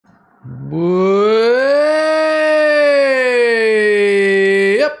Yep.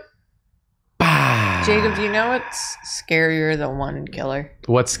 Jacob, do you know what's scarier than one killer?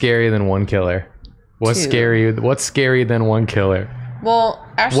 What's scarier than one killer? What's scary than one killer? Well,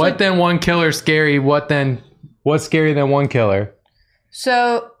 actually, what then one killer scary? What's scarier than one killer?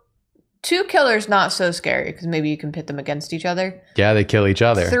 So, two killers not so scary because maybe you can pit them against each other. Yeah, they kill each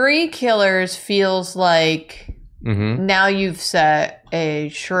other. Three killers feels like now you've set a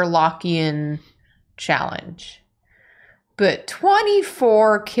Sherlockian challenge. But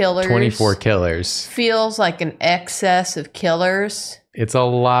 24 killers feels like an excess of killers. It's a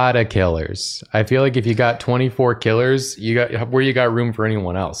lot of killers. I feel like if you got 24 killers, you got room for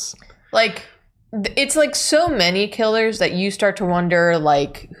anyone else. Like, it's like so many killers that you start to wonder,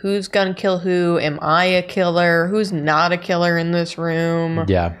 like, who's gonna kill who? Am I a killer? Who's not a killer in this room?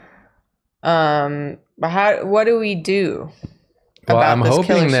 Yeah. What do we do about this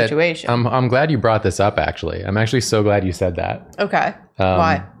killer situation? I'm glad you brought this up, actually. I'm actually so glad you said that. Okay.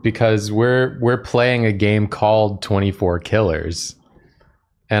 Why? Because we're playing a game called 24 Killers.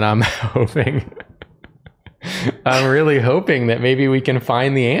 And I'm really hoping that maybe we can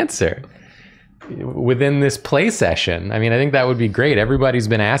find the answer within this play session. I mean, I think that would be great. Everybody's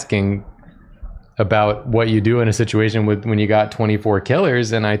been asking about what you do in a situation when you got 24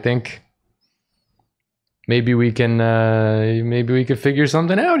 killers, and I think maybe we could figure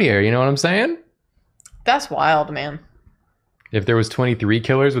something out here. You know what I'm saying? That's wild, man. If there was 23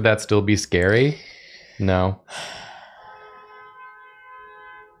 killers, would that still be scary? No.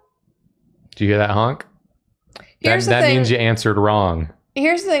 Do you hear that honk? That means you answered wrong.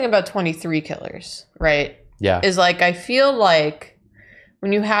 Here's the thing about 23 killers, right? Yeah. Is like, I feel like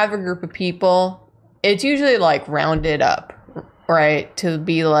when you have a group of people, it's usually like rounded up, right? To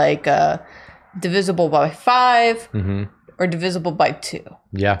be like divisible by 5 or divisible by 2.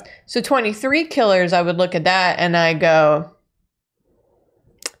 Yeah. So 23 killers, I would look at that and I go,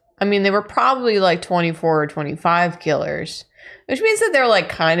 I mean, they were probably like 24 or 25 killers, which means that they're like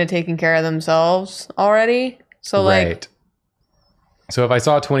kind of taking care of themselves already. So like, right. So if I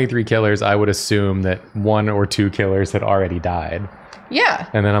saw 23 killers, I would assume that 1 or 2 killers had already died. Yeah.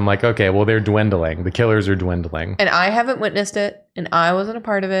 And then I'm like, okay, well, they're dwindling. The killers are dwindling. And I haven't witnessed it, and I wasn't a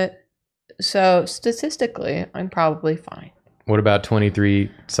part of it. So statistically, I'm probably fine. What about 24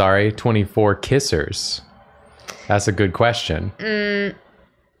 kissers? That's a good question.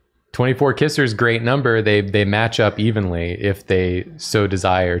 24 kissers, great number. They match up evenly if they so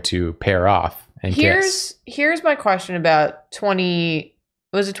desire to pair off and kiss. Here's my question about 20.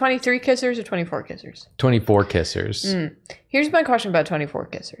 Was it 23 kissers or 24 kissers? 24 kissers. Here's my question about 24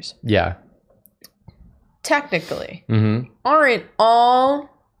 kissers. Yeah. Technically, aren't all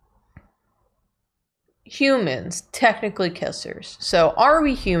humans technically kissers? So are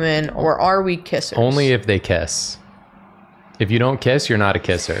we human or are we kissers? Only if they kiss. If you don't kiss, you're not a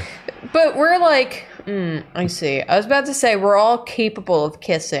kisser. But we're like, I see. I was about to say we're all capable of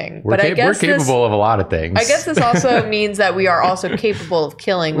kissing, but I guess we're capable of a lot of things. I guess this also means that we are also capable of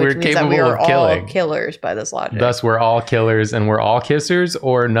killing, which means that we are all killers by this logic. Thus, we're all killers and we're all kissers,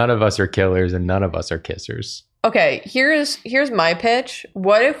 or none of us are killers and none of us are kissers. Okay, here's my pitch.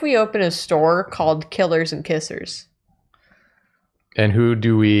 What if we open a store called Killers and Kissers? And who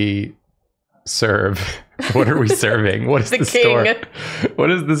do we serve? What are we serving? What is the store?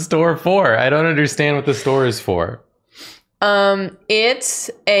 What is the store for? I don't understand what the store is for. It's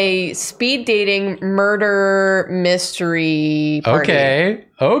a speed dating murder mystery party.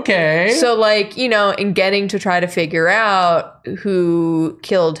 Okay. So like, in getting to try to figure out who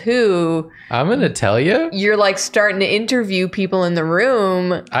killed who, I'm going to tell you. You're like starting to interview people in the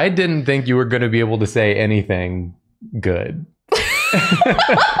room. I didn't think you were going to be able to say anything good.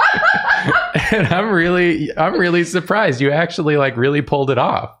 And I'm really surprised you actually really pulled it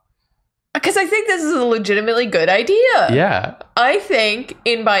off. Because I think this is a legitimately good idea. Yeah. I think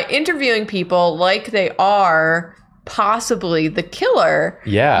by interviewing people like they are possibly the killer,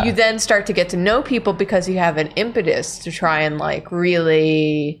 you then start to get to know people because you have an impetus to try and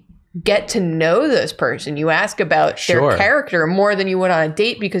really get to know this person. You ask about their character more than you would on a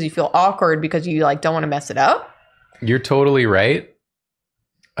date because you feel awkward because you don't want to mess it up. You're totally right.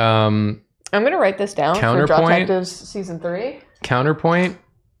 I'm going to write this down for Drop Detectives Season 3. Counterpoint,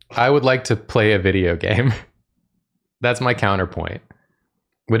 I would like to play a video game. That's my counterpoint.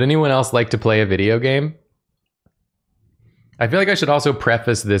 Would anyone else like to play a video game? I feel like I should also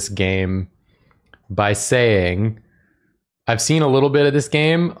preface this game by saying I've seen a little bit of this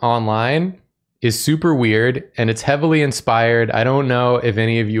game online. It's super weird, and it's heavily inspired. I don't know if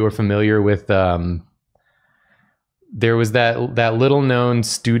any of you are familiar with there was that little known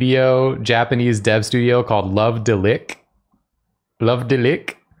studio, Japanese dev studio called Love Delic.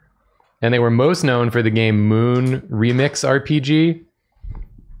 And they were most known for the game Moon Remix RPG.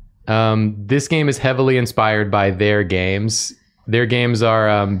 This game is heavily inspired by their games. Their games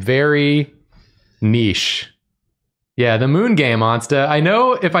are very niche. Yeah, the Moon game, Onsta. I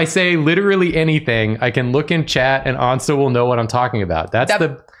know if I say literally anything, I can look in chat and Onsta will know what I'm talking about.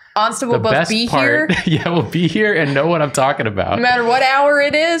 Onsta will both be here. Yeah, we'll be here and know what I'm talking about. No matter what hour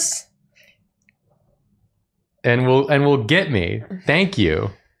it is. And will get me. Thank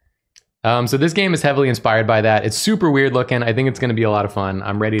you. So this game is heavily inspired by that. It's super weird looking. I think it's going to be a lot of fun.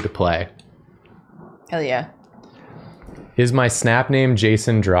 I'm ready to play. Hell yeah. Is my Snap name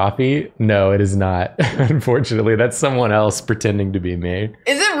Jason Droffy? No, it is not. Unfortunately, that's someone else pretending to be me.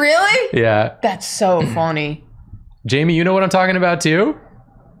 Is it really? Yeah. That's so funny. Jamie, you know what I'm talking about too?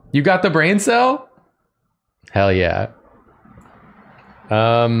 You got the brain cell? Hell yeah.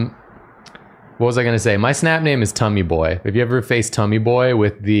 What was I going to say? My Snap name is Tummy Boy. Have you ever faced Tummy Boy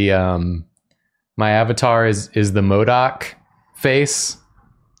with the, my avatar is the MODOK face.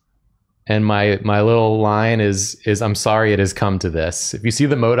 And my little line is I'm sorry it has come to this. If you see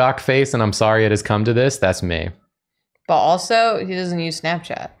the MODOK face and I'm sorry it has come to this, that's me. But also, he doesn't use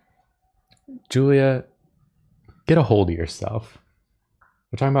Snapchat. Julia, get a hold of yourself.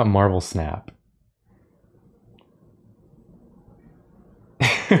 We're talking about Marvel Snap.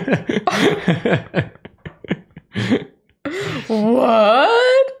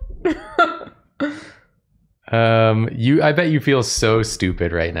 What? I bet you feel so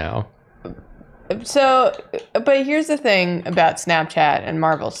stupid right now. So, but here's the thing about Snapchat and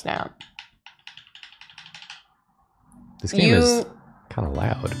Marvel Snap. This game is kind of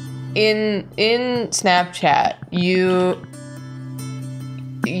loud. In Snapchat, you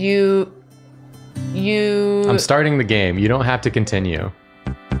I'm starting the game. You don't have to continue.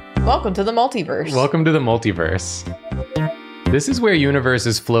 Welcome to the multiverse. Welcome to the multiverse. This is where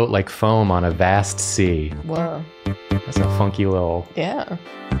universes float like foam on a vast sea. Whoa. That's a funky little... Yeah.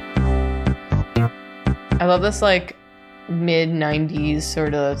 I love this like mid-90s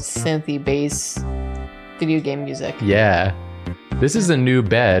sort of synthy bass video game music. Yeah. This is a new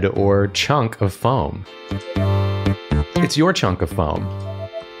bed or chunk of foam. It's your chunk of foam.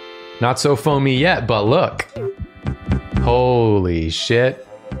 Not so foamy yet, but look. Holy shit.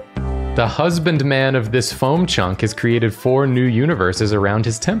 The husbandman of this foam chunk has created 4 new universes around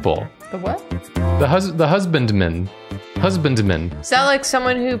his temple. The what? The husbandman. Husbandman. Is that like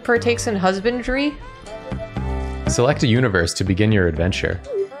someone who partakes in husbandry? Select a universe to begin your adventure.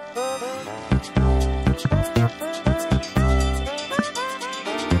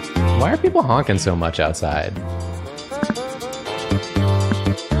 Why are people honking so much outside?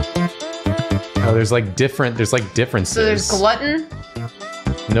 Oh, there's like differences. So there's glutton?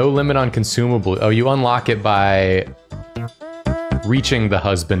 No limit on consumable. Oh, you unlock it by reaching the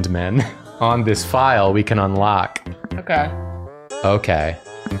husbandman. On this file, we can unlock. Okay. Okay.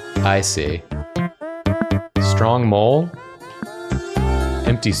 I see. Strong mole.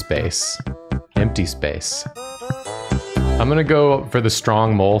 Empty space. Empty space. I'm gonna go for the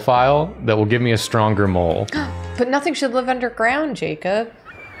strong mole file that will give me a stronger mole. But nothing should live underground, Jacob.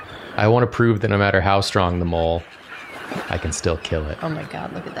 I want to prove that no matter how strong the mole, I can still kill it. Oh my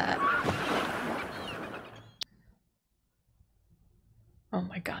god, look at that. Oh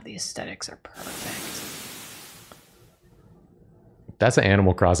my god, the aesthetics are perfect. That's an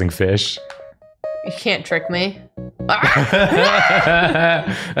Animal Crossing fish. You can't trick me. That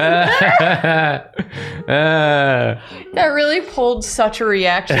really pulled such a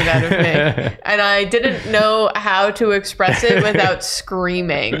reaction out of me. And I didn't know how to express it without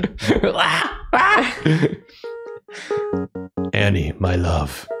screaming. Annie, my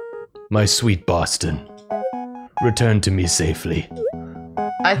love, my sweet Boston, return to me safely.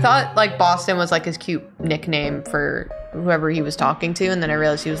 I thought like Boston was like his cute nickname for whoever he was talking to, and then I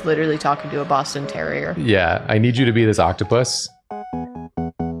realized he was literally talking to a Boston Terrier. Yeah, I need you to be this octopus.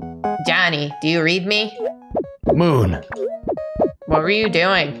 Johnny, do you read me? Moon. What were you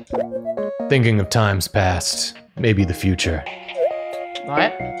doing? Thinking of times past, maybe the future.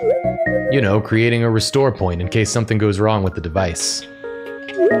 What? You know, creating a restore point in case something goes wrong with the device.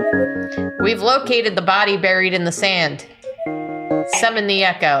 We've located the body buried in the sand. Summon the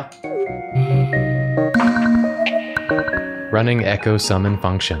echo. Running echo summon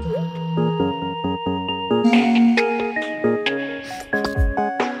function.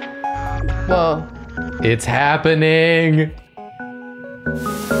 Whoa. It's happening!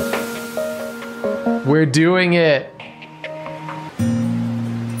 We're doing it!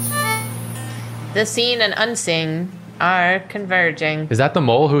 The seen and unseen are converging. Is that the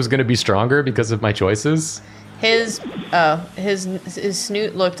mole who's going to be stronger because of my choices? His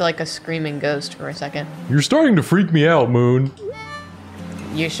snoot looked like a screaming ghost for a second. You're starting to freak me out, Moon.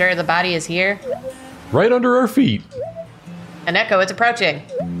 You sure the body is here? Right under our feet. An echo, it's approaching.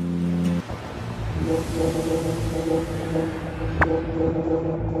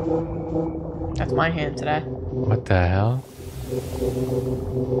 That's my hand today. What the hell?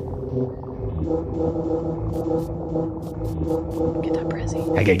 Get that Prezi.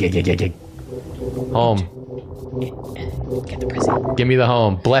 Home. Get the Prezi. Give me the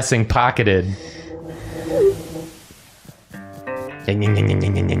home. Blessing pocketed.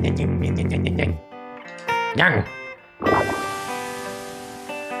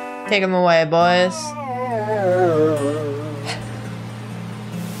 Take him away, boys.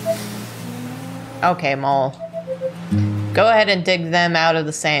 Okay, Mole. Go ahead and dig them out of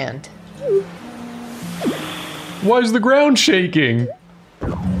the sand. Why is the ground shaking?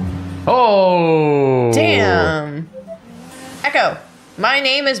 Oh! Damn! Echo, my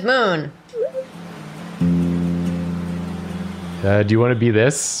name is Moon. Do you want to be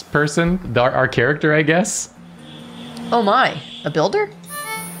this person? Our character, I guess? Oh my, a builder?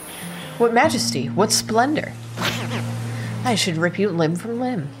 What majesty, what splendor. I should rip you limb from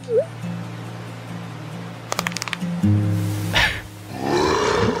limb.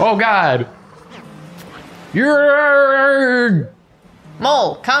 Oh God! You're...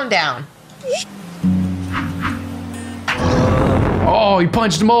 Mole, calm down. Oh, he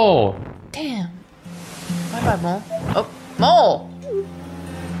punched Mole. Damn. Bye-bye, Mole. Oh, Mole!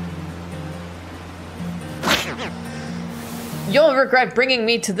 You'll regret bringing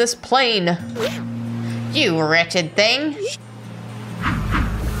me to this plane. You wretched thing.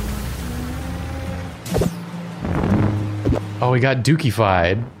 Oh, he got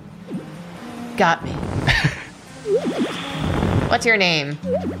dookie-fied. Got me. What's your name?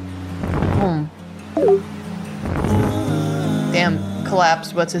 Damn,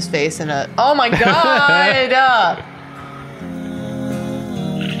 collapsed. What's his face in a... Oh my God!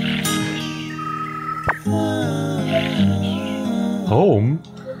 Home?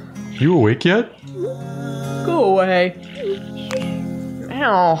 You awake yet? Go away.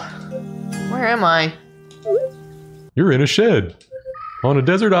 Ow. Where am I? You're in a shed. On a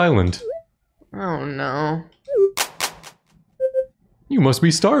desert island. Oh no. You must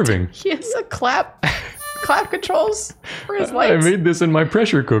be starving. He has a clap controls for his lights. I made this in my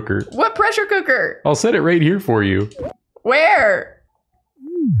pressure cooker. What pressure cooker? I'll set it right here for you. Where?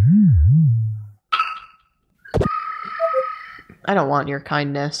 I don't want your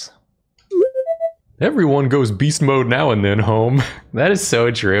kindness. Everyone goes beast mode now and then, Home. That is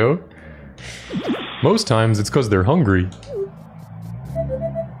so true. Most times it's because they're hungry.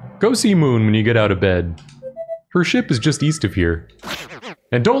 Go see Moon when you get out of bed. Her ship is just east of here.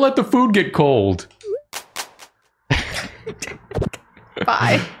 And don't let the food get cold.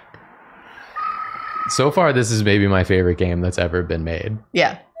 Bye. So far, this is maybe my favorite game that's ever been made.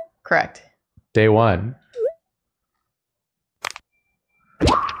 Yeah, correct. Day one.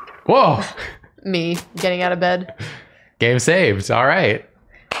 Whoa! Me getting out of bed. Game saved. All right.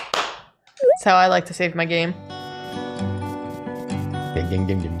 That's how I like to save my game.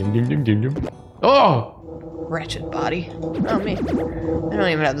 Oh! Wretched body. Oh, me. I don't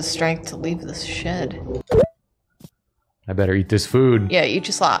even have the strength to leave this shed. I better eat this food. Yeah, eat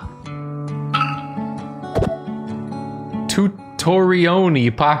your slop.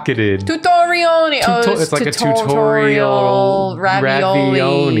 Tutorioni pocketed. Tutorioni! Oh, it's like a tutorial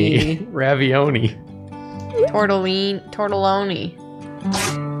ravioli. Ravioli. Tortelloni.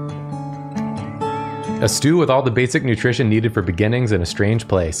 A stew with all the basic nutrition needed for beginnings in a strange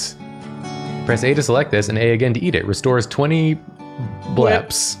place. Press A to select this and A again to eat it. Restores 20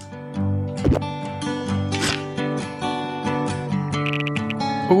 bleps.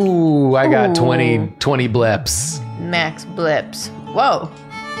 Ooh, I got 20 bleps. Max blips. Whoa.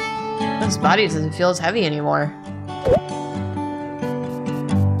 This body doesn't feel as heavy anymore.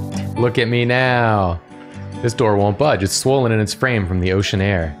 Look at me now. This door won't budge. It's swollen in its frame from the ocean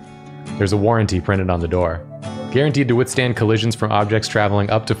air. There's a warranty printed on the door. Guaranteed to withstand collisions from objects traveling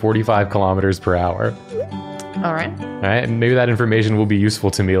up to 45 kilometers per hour. All right. All right, and maybe that information will be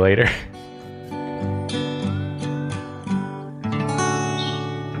useful to me later.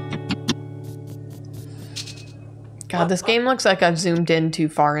 God, this game looks like I've zoomed in too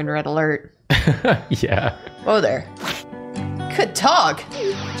far in Red Alert. Yeah. Whoa there. Good talk.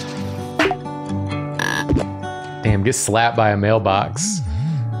 Damn, get slapped by a mailbox.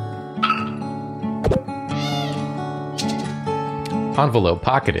 Envelope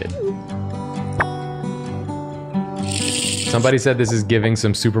pocketed. Somebody said this is giving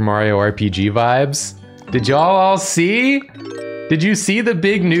some Super Mario RPG vibes. Did y'all all see? Did you see the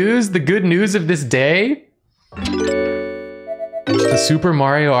big news? The good news of this day? The Super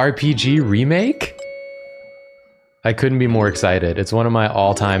Mario RPG remake? I couldn't be more excited. It's one of my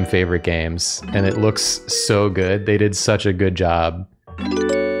all-time favorite games, and it looks so good. They did such a good job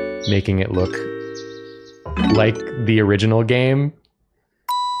making it look like the original game,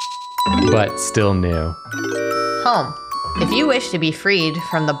 but still new. Home. If you wish to be freed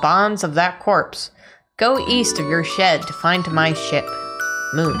from the bonds of that corpse, go east of your shed to find my ship,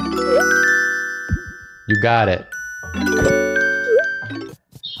 Moon. You got it.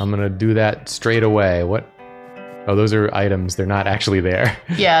 I'm gonna do that straight away. What? Oh, those are items. They're not actually there.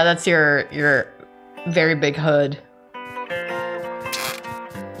 Yeah, that's your very big hood.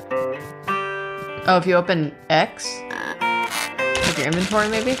 Oh, if you open X with your inventory,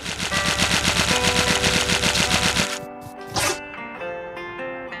 maybe?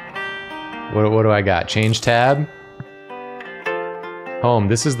 What do I got? Change tab? Home.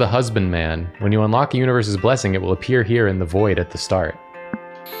 This is the husbandman. When you unlock a universe's blessing, it will appear here in the void at the start.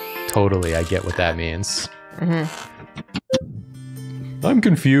 Totally, I get what that means. I'm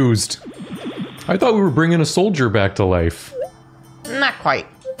confused. I thought we were bringing a soldier back to life. Not quite.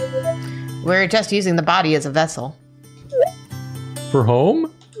 We're just using the body as a vessel. For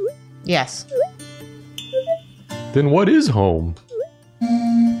home? Yes. Then what is home?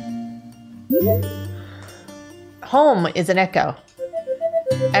 Home is an echo.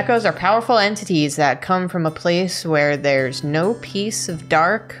 Echoes are powerful entities that come from a place where there's no peace of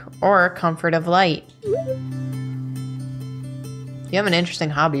dark or comfort of light. You have an interesting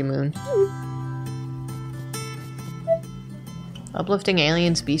hobby, Moon. Uplifting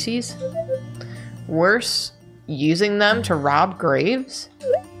alien species? Worse, using them to rob graves?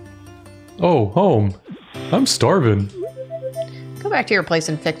 Oh, home. I'm starving. Go back to your place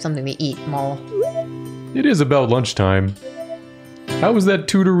and fix something to eat, Mole. It is about lunchtime. How was that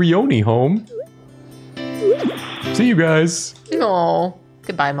Tutorioni, home? See you guys. No.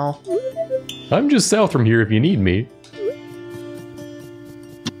 Goodbye, Mole. I'm just south from here if you need me.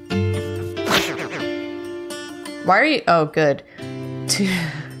 Why are you... Oh, good.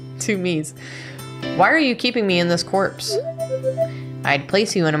 Two me's. Why are you keeping me in this corpse? I'd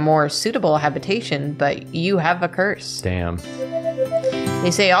place you in a more suitable habitation, but you have a curse. Damn.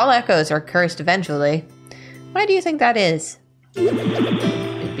 They say all echoes are cursed eventually. Why do you think that is?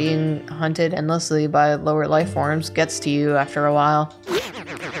 Being hunted endlessly by lower life forms gets to you after a while.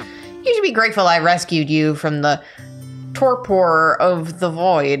 You should be grateful I rescued you from the torpor of the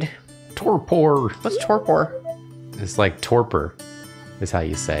void. Torpor. What's torpor? It's like torpor, is how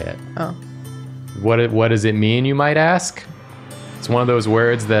you say it. Oh. What does it mean, you might ask? It's one of those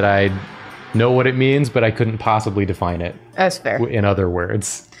words that I know what it means, but I couldn't possibly define it. That's fair. In other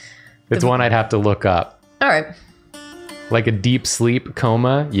words. It's one I'd have to look up. All right. Like a deep sleep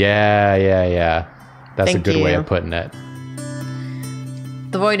coma? Yeah. That's a good way of putting it.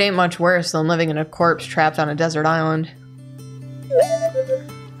 The void ain't much worse than living in a corpse trapped on a desert island.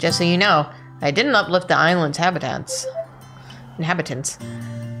 Just so you know, I didn't uplift the island's inhabitants.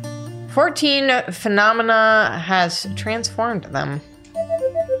 14 phenomena has transformed them.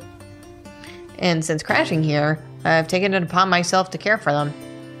 And since crashing here, I've taken it upon myself to care for them.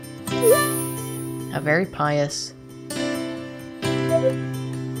 How very pious.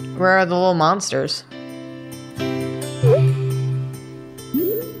 Where are the little monsters?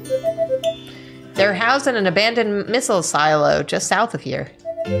 They're housed in an abandoned missile silo just south of here.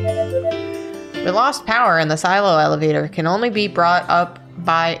 We lost power and the silo elevator can only be brought up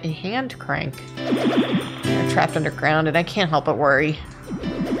by a hand crank. They're trapped underground and I can't help but worry.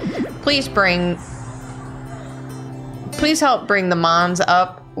 Please help bring the Mons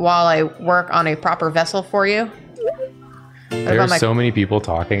up while I work on a proper vessel for you. There are so many people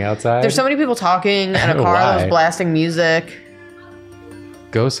talking outside. There's so many people talking and a car that was blasting music.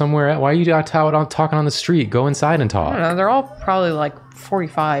 Go somewhere. Why are you talking on the street? Go inside and talk. I don't know. They're all probably like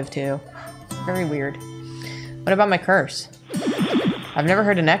 45 too. Very weird. What about my curse? I've never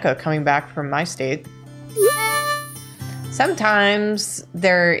heard an echo coming back from my state. Sometimes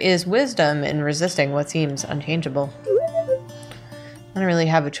there is wisdom in resisting what seems unchangeable. I don't really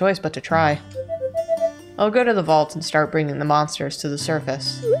have a choice but to try. I'll go to the vault and start bringing the monsters to the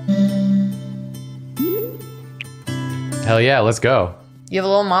surface. Hell yeah, let's go. You have a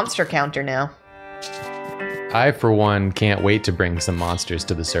little monster counter now. I, for one, can't wait to bring some monsters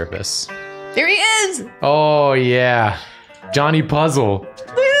to the surface. There he is! Oh, yeah. Johnny Puzzle.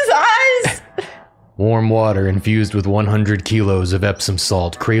 Look at his eyes! Warm water infused with 100 kilos of Epsom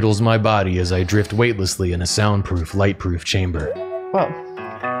salt cradles my body as I drift weightlessly in a soundproof, light-proof chamber. Whoa.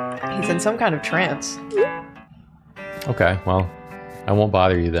 He's in some kind of trance. Okay, well, I won't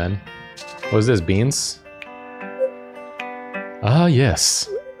bother you then. What is this, beans? Ah, yes.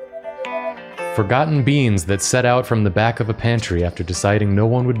 Forgotten beans that set out from the back of a pantry after deciding no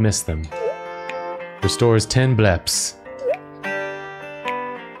one would miss them. Restores 10 bleps.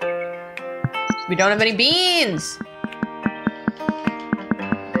 We don't have any beans!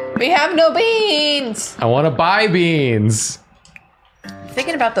 We have no beans! I want to buy beans! I'm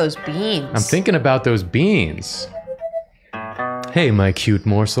thinking about those beans. I'm thinking about those beans. Hey, my cute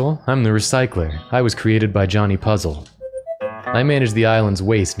morsel. I'm the recycler. I was created by Johnny Puzzle. I manage the island's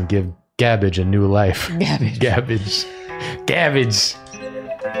waste and give Gabbage a new life. Gabbage. Gabbage. Gabbage.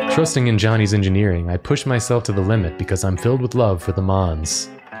 Trusting in Johnny's engineering, I push myself to the limit because I'm filled with love for the Mons.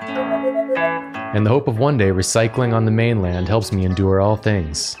 And the hope of one day recycling on the mainland helps me endure all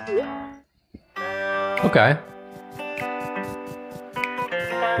things. Okay.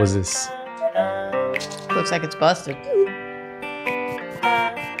 What's this? Looks like it's busted.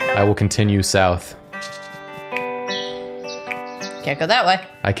 I will continue south. Can't go that way.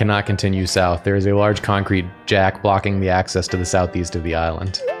 I cannot continue south. There is a large concrete jack blocking the access to the southeast of the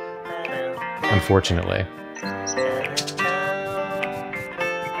island. Unfortunately.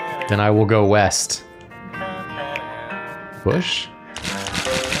 Then I will go west. Bush?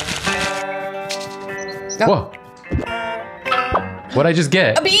 Oh. Whoa! What'd I just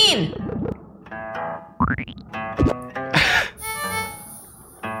get? A bean!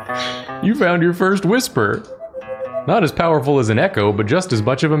 You found your first whisper. Not as powerful as an echo, but just as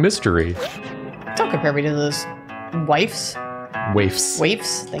much of a mystery. Don't compare me to those waifs. Waifs.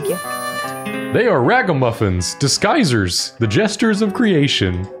 Waifs, thank you. They are ragamuffins, disguisers, the jesters of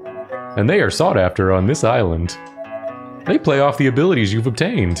creation. And they are sought after on this island. They play off the abilities you've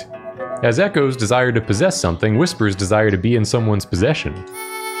obtained. As echoes desire to possess something, whispers desire to be in someone's possession.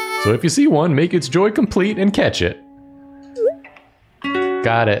 So if you see one, make its joy complete and catch it.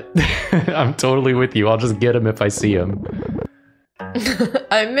 Got it. I'm totally with you. I'll just get him if I see him.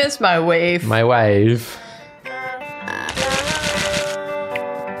 I miss my wave. My wave.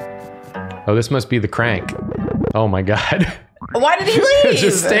 Oh, this must be the crank. Oh my god. Why did he leave?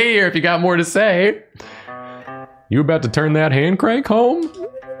 Just stay here if you got more to say. You about to turn that hand crank home?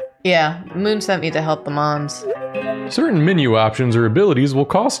 Yeah, Moon sent me to help the Mons. Certain menu options or abilities will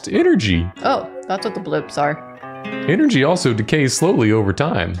cost energy. Oh, that's what the blips are. Energy also decays slowly over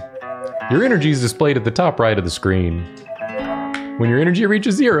time. Your energy is displayed at the top right of the screen. When your energy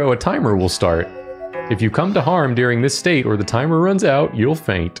reaches 0, a timer will start. If you come to harm during this state or the timer runs out, you'll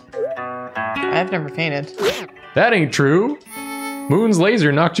faint. I've never fainted. That ain't true. Moon's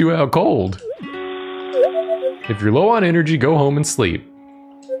laser knocked you out cold. If you're low on energy, go home and sleep.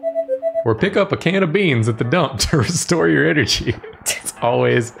 Or pick up a can of beans at the dump to restore your energy. It's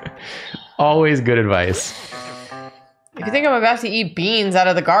always good advice. If you think I'm about to eat beans out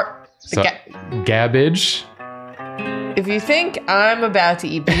of the gabbage? If you think I'm about to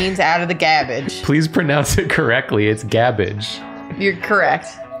eat beans out of the gabbage. Please pronounce it correctly. It's gabbage. You're correct.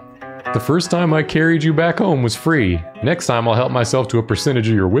 The first time I carried you back home was free. Next time I'll help myself to a percentage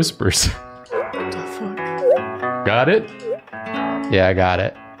of your whispers. What the fuck? Got it? Yeah, I got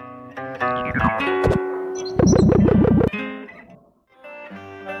it.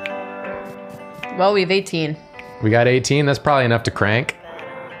 Well, we have 18. We got 18? That's probably enough to crank.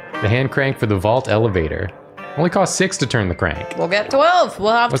 The hand crank for the vault elevator. Only costs 6 to turn the crank. We'll get 12.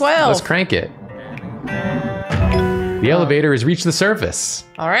 We'll have 12. Let's crank it. The elevator has reached the surface.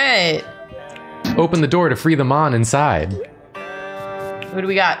 All right. Open the door to free the Mon inside. What do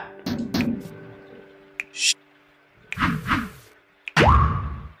we got?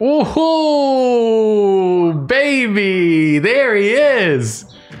 Oh, baby! There he is!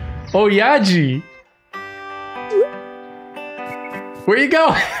 Oyaji! Where you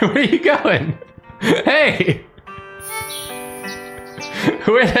going? Where you going? Hey!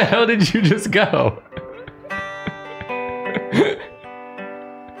 Where the hell did you just go?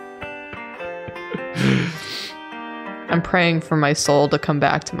 I'm praying for my soul to come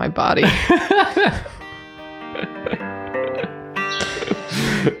back to my body.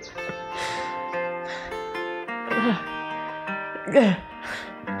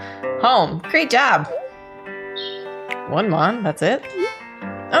 Home. Great job. One Mon, that's it?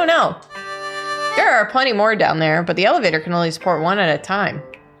 Oh no. There are plenty more down there, but the elevator can only support one at a time.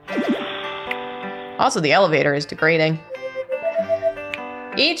 Also, the elevator is degrading.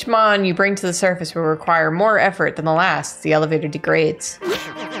 Each Mon you bring to the surface will require more effort than the last. The elevator degrades.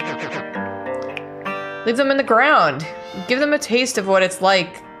 Leave them in the ground. Give them a taste of what it's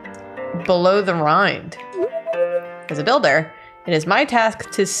like below the rind. As a builder, it is my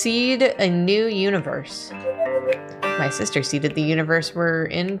task to seed a new universe. My sister seeded the universe we're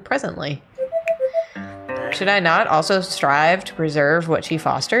in presently. Should I not also strive to preserve what she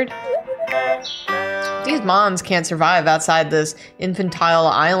fostered? These moms can't survive outside this infantile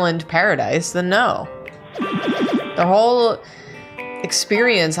island paradise, then no. The whole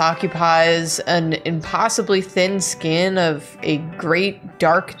experience occupies an impossibly thin skin of a great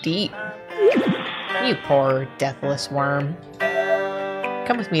dark deep. You poor deathless worm.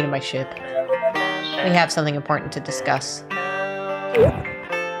 Come with me to my ship. We have something important to discuss.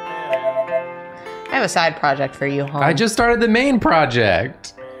 I have a side project for you, home. I just started the main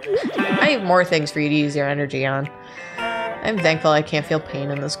project. I have more things for you to use your energy on. I'm thankful I can't feel pain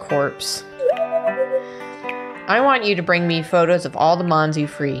in this corpse. I want you to bring me photos of all the Mons you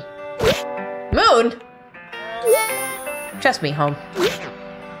free. Moon? Trust me, home.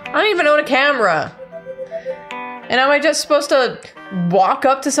 I don't even own a camera. And am I just supposed to walk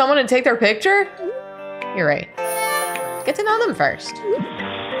up to someone and take their picture? You're right. Get to know them first.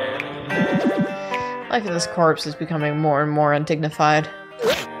 Life in this corpse is becoming more and more undignified.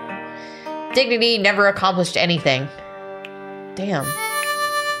 Dignity never accomplished anything. Damn.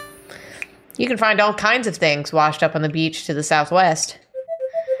 You can find all kinds of things washed up on the beach to the southwest.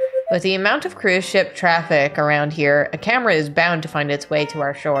 With the amount of cruise ship traffic around here, a camera is bound to find its way to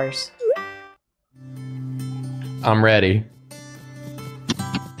our shores. I'm ready.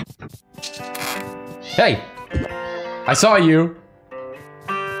 Hey! I saw you!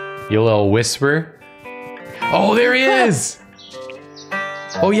 You little whisper. Oh, there he is!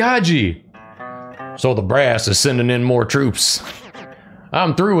 Oh, Yaji! So the brass is sending in more troops.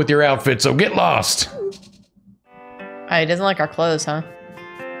 I'm through with your outfit, so get lost! Oh, he doesn't like our clothes, huh?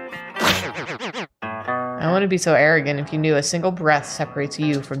 I wouldn't be so arrogant if you knew a single breath separates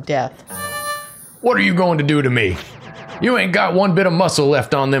you from death. What are you going to do to me? You ain't got one bit of muscle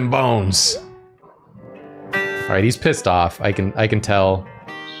left on them bones. Alright, he's pissed off. I can tell.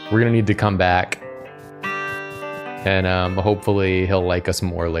 We're gonna need to come back. And hopefully he'll like us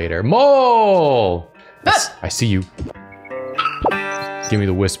more later. Mole! I see you. Give me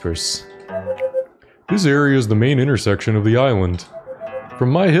the whispers. This area is the main intersection of the island.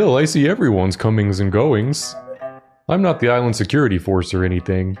 From my hill, I see everyone's comings and goings. I'm not the island security force or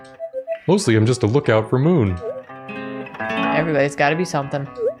anything. Mostly, I'm just a lookout for Moon. Everybody's gotta be something.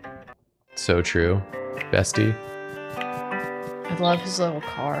 So true. Bestie. I love his little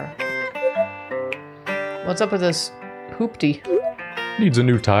car. What's up with this hoopty? Needs a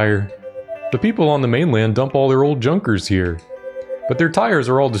new tire. The people on the mainland dump all their old junkers here. But their tires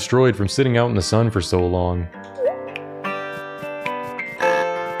are all destroyed from sitting out in the sun for so long.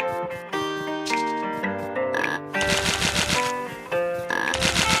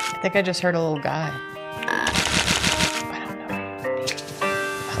 I think I just heard a little guy. I don't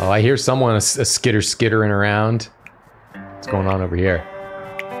know. Oh, I hear someone a skittering around. What's going on over here?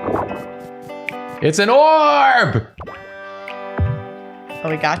 It's an orb! Oh,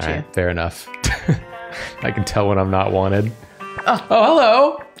 we got you. Right, fair enough. I can tell when I'm not wanted. Oh,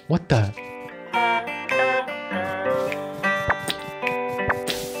 hello! What the?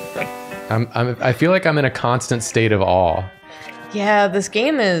 I feel like I'm in a constant state of awe. Yeah, this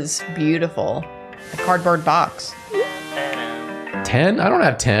game is beautiful. A cardboard box. 10? I don't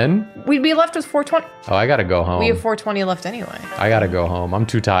have 10. We'd be left with 420. Oh, I gotta go home. We have 420 left anyway. I gotta go home. I'm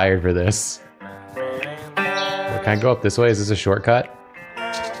too tired for this. Can I go up this way? Is this a shortcut?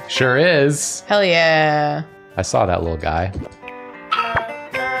 Sure is. Hell yeah. I saw that little guy.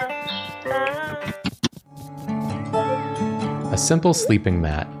 A simple sleeping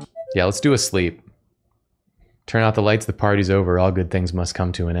mat. Yeah, let's do a sleep. Turn out the lights, the party's over. All good things must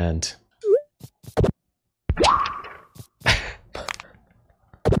come to an end.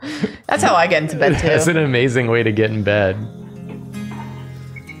 That's how I get into bed too. That's an amazing way to get in bed.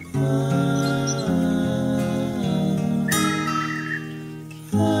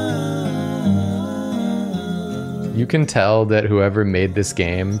 You can tell that whoever made this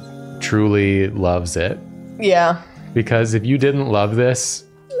game truly loves it. Yeah. Because if you didn't love this,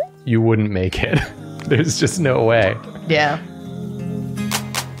 you wouldn't make it. There's just no way. Yeah.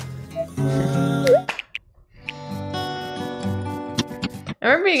 I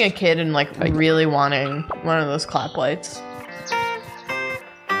remember being a kid and like really wanting one of those clap lights.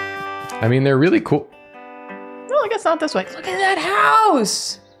 I mean, they're really cool. No, I guess not this way. Look at that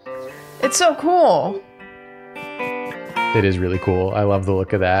house! It's so cool. It is really cool. I love the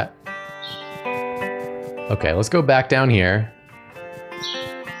look of that. Okay, let's go back down here.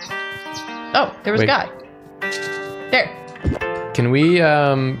 Oh, there was a guy. There. Can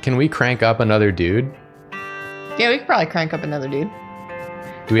we crank up another dude? Yeah, we could probably crank up another dude.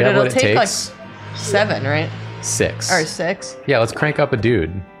 Do we have what it takes? Like 7, right? 6. Or 6. Yeah, let's crank up a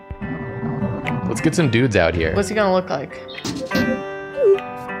dude. Let's get some dudes out here. What's he gonna look like?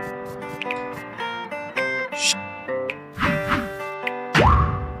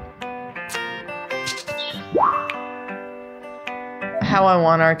 How I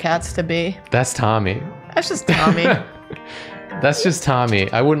want our cats to be. That's Tommy. That's just Tommy. That's just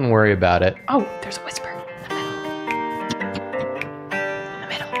Tommy. I wouldn't worry about it. Oh, there's a whisper in the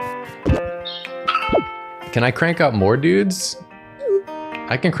middle. Can I crank up more dudes?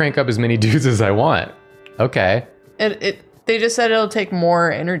 I can crank up as many dudes as I want. Okay. They just said it'll take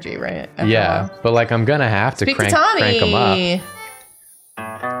more energy, right? Yeah, but like I'm gonna have to crank them up.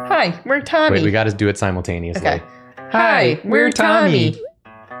 Hi, we're Tommy. Wait, we gotta do it simultaneously. Okay. Hi, we're Tommy.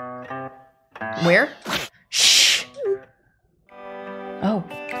 Where? Shh. Oh,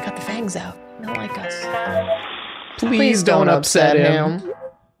 got the fangs out. They don't like us. Please don't upset him.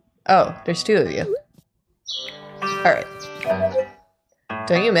 Oh, there's 2 of you. All right.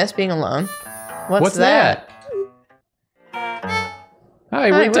 Don't you miss being alone? What's that? Hi,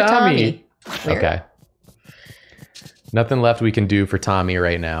 we're Tommy. Okay. Nothing left we can do for Tommy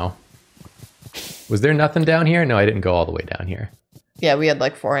right now. Was there nothing down here? No, I didn't go all the way down here. Yeah, we had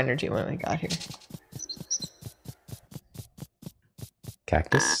like 4 energy when we got here.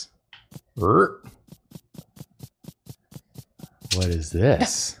 Cactus. What is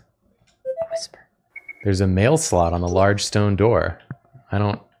this? Whisper. There's a mail slot on the large stone door. I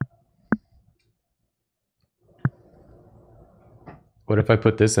don't... What if I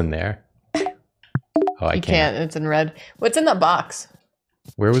put this in there? Oh, I can't. It's in red. What's in the box?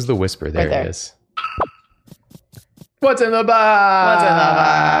 Where was the whisper? There, right there. It is. What's in the box? What's in the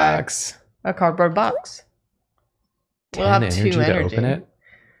box? A cardboard box. 10 we'll have energy 2 energy to open it?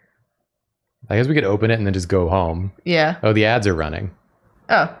 I guess we could open it and then just go home. Yeah. Oh, the ads are running.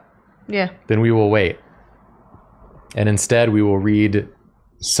 Oh, yeah. Then we will wait. And instead we will read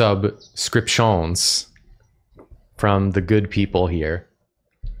subscriptions from the good people here.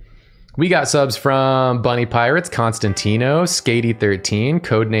 We got subs from Bunny Pirates, Constantino, Skatey13,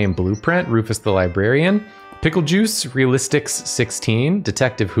 Codename Blueprint, Rufus the Librarian, Pickle Juice, Realistics16,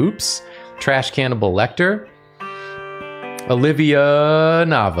 Detective Hoops, Trash Cannibal Lecter, Olivia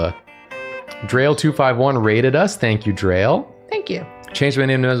Nava. Drail251 rated us. Thank you, Drail. Thank you. Changed my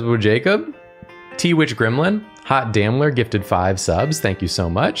name to Invisible Jacob. T-Witch Gremlin. Hot Damler gifted 5 subs. Thank you so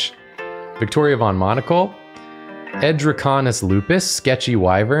much. Victoria Von Monocle. Edraconus Lupus, Sketchy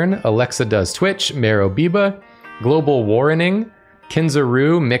Wyvern, Alexa Does Twitch, Mero Biba, Global Warrening,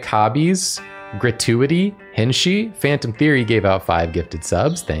 Kinzaru, Mick Hobbies, Gratuity, Henshi, Phantom Theory gave out 5 gifted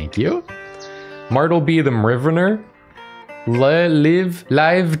subs, thank you. Martleby the Mrivener, Live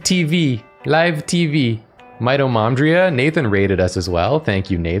TV, Mitochondria, Nathan rated us as well,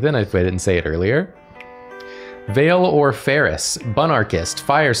 thank you Nathan, if I didn't say it earlier. Vale or Ferris, Bunarchist,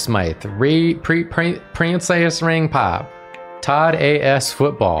 Fire Smythe, Princess Ring Pop, Todd A.S.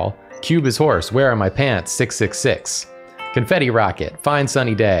 Football, Cube is Horse, Where Are My Pants, 666, Confetti Rocket, Fine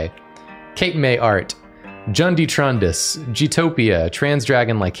Sunny Day, Cape May Art, Jundi Trundus, Gtopia,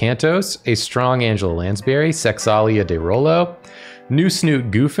 Transdragon Lycanthos, A Strong Angela Lansbury, Sexalia De Rolo, New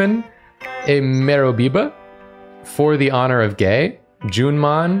Snoot Goofin, A Merobiba, For the Honor of Gay,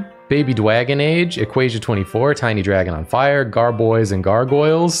 Junmon, Baby Dwagon Age, Equasia 24, Tiny Dragon on Fire, Garboys and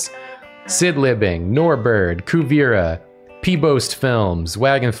Gargoyles, Sid Libbing, Norbird, Kuvira, P-Boast Films,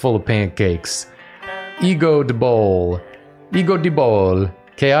 Wagon Full of Pancakes, Ego de Bowl,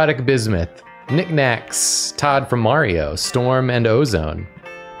 Chaotic Bismuth, Knickknacks, Todd from Mario, Storm and Ozone,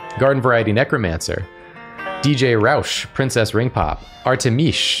 Garden Variety Necromancer, DJ Roush, Princess Ring Pop,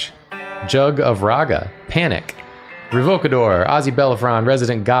 Artemish, Jug of Raga, Panic, Revocador, Ozzy Bellafron,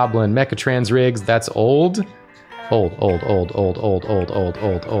 Resident Goblin, Mechatrans Riggs, that's old. Old.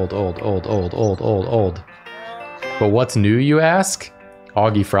 But what's new, you ask?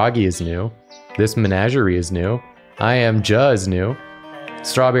 Augie Froggy is new. This Menagerie is new. I Am Ja is new.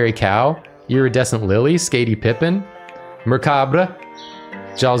 Strawberry Cow, Iridescent Lily, Skatey Pippin, Mercabre,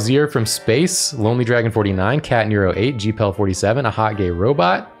 Jalzir from Space, Lonely Dragon 49, Cat Nero 8, GPEL 47, A Hot Gay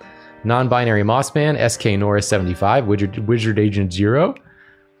Robot, Non-Binary Mossman, SK Norris 75, Wizard Agent 0,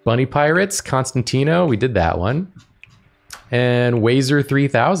 Bunny Pirates, Constantino, we did that one, and Wazer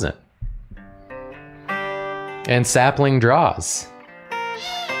 3000, and Sapling Draws.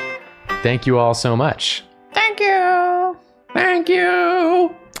 Thank you all so much. Thank you. Thank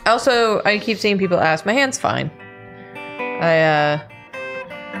you. Also, I keep seeing people ask, my hand's fine.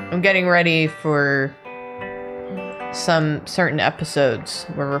 I'm getting ready for some certain episodes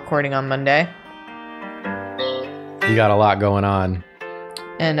we're recording on Monday. You got a lot going on.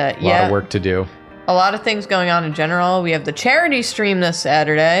 And a lot of work to do. A lot of things going on in general. We have the charity stream this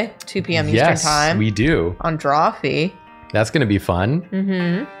Saturday, 2 p.m. Eastern Time. Yes, we do. On Drawfee. That's going to be fun.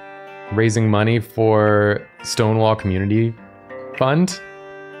 Mm-hmm. Raising money for Stonewall Community Fund.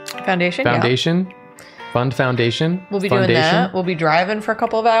 Foundation. Yeah. Fund Foundation. We'll be doing that. We'll be driving for a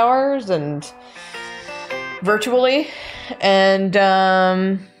couple of hours and virtually. And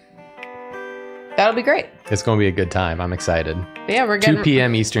that'll be great. It's going to be a good time. I'm excited. But yeah, we're getting 2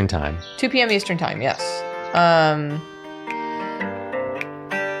 p.m. Eastern Time. 2 p.m. Eastern Time, yes.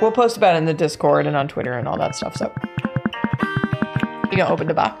 We'll post about it in the Discord and on Twitter and all that stuff. So you gonna open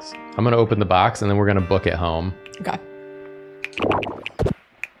the box? I'm gonna open the box and then we're gonna book it home. Okay.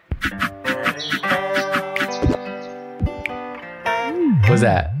 What's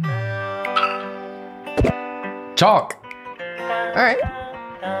that? Chalk. All right.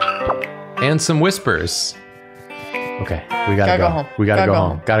 And some whispers. Okay, we gotta go home. We gotta go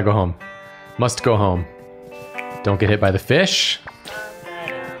home. Gotta go home. Must go home. Don't get hit by the fish.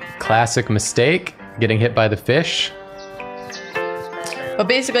 Classic mistake, getting hit by the fish. But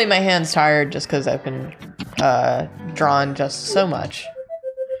basically my hand's tired just because I've been drawing just so much.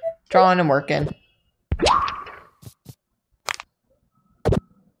 Drawing and working.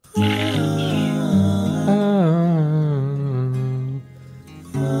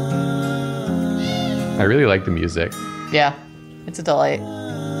 I really like the music. Yeah, it's a delight.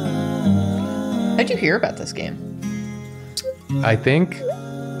 How'd you hear about this game? I think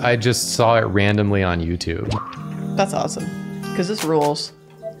I just saw it randomly on YouTube. That's awesome, because this rules.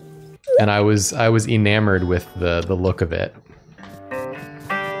 And I was enamored with the look of it.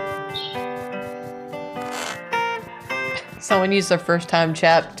 Someone used their first time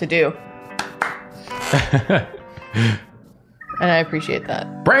chat to do. And I appreciate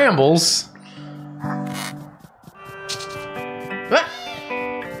that. Brambles!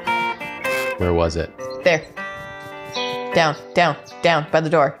 Where was it? There. Down, down, down, by the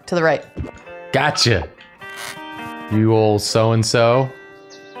door, to the right. Gotcha. You old so-and-so.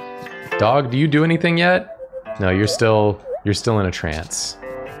 Dog, do you do anything yet? No, you're still in a trance.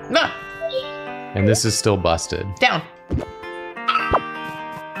 No. And this is still busted. Down.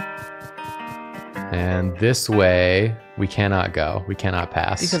 And this way, we cannot go. We cannot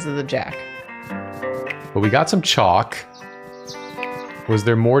pass. Because of the jack. But we got some chalk. Was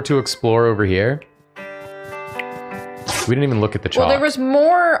there more to explore over here? We didn't even look at the chalk. Well, there was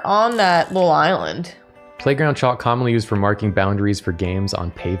more on that little island. Playground chalk commonly used for marking boundaries for games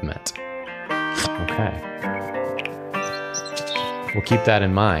on pavement. Okay. We'll keep that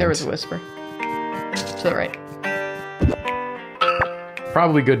in mind. There was a whisper. To the right.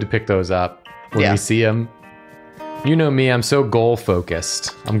 Probably good to pick those up when we see them. You know me, I'm so goal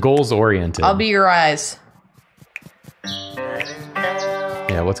focused. I'm goals oriented. I'll be your eyes.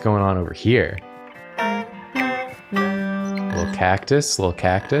 Yeah, what's going on over here? Little cactus, little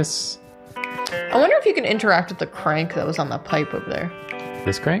cactus. I wonder if you can interact with the crank that was on the pipe over there.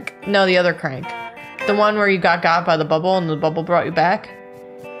 This crank? No, the other crank. The one where you got by the bubble and the bubble brought you back.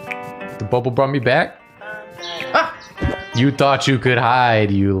 The bubble brought me back? Ah! You thought you could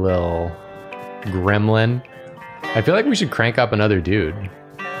hide, you little gremlin. I feel like we should crank up another dude.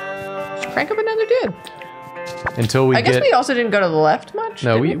 Crank up another dude. Until we I guess we also didn't go to the left much.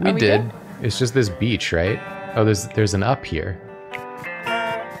 No, we did. It's just this beach, right? Oh, there's an up here.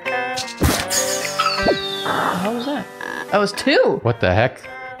 What was that? That was two. What the heck?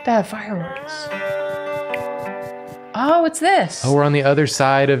 They have fireworks. Oh, it's this. Oh, we're on the other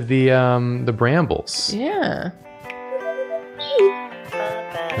side of the brambles. Yeah.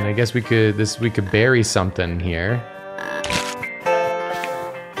 And I guess we could bury something here.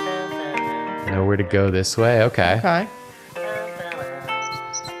 Nowhere to go this way. Okay. Okay.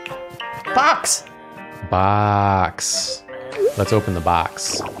 Box. Box. Let's open the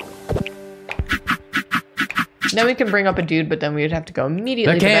box. Then we can bring up a dude, but then we would have to go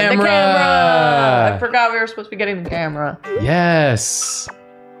immediately the to camera. The camera. I forgot we were supposed to be getting the camera. Yes.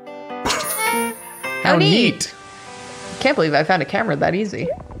 How neat. Can't believe I found a camera that easy.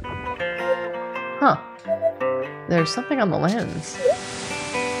 Huh. There's something on the lens.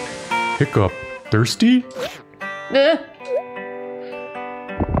 Hiccup. Thirsty?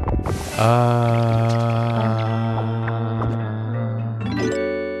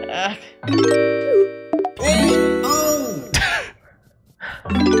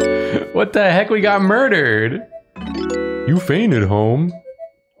 What the heck? We got murdered. You fainted, home.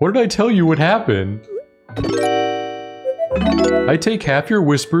 What did I tell you would happen? I take half your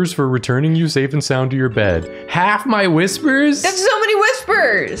whispers for returning you safe and sound to your bed. Half my whispers? That's so many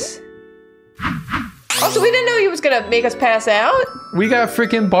whispers! Also, we didn't know he was gonna make us pass out. We got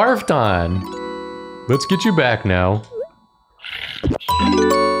freaking barfed on. Let's get you back now.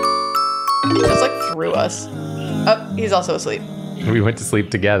 Just like threw us. Oh, he's also asleep. We went to sleep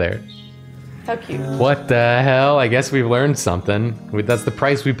together. How cute. What the hell? I guess we've learned something. That's the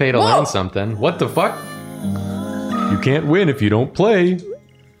price we pay to learn something. What the fuck? You can't win if you don't play.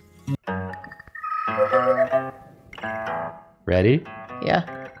 Ready? Yeah.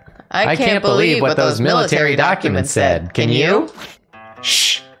 I can't believe what those military documents said. Can you?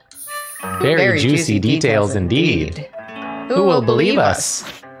 Shh. Very juicy details indeed. Who will believe us?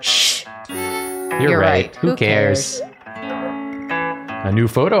 Shh. You're right. Who cares? A new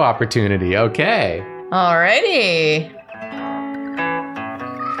photo opportunity. Okay. Alrighty.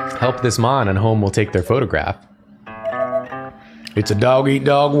 Help this mon and home will take their photograph. It's a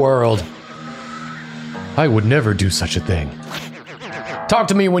dog-eat-dog world. I would never do such a thing. Talk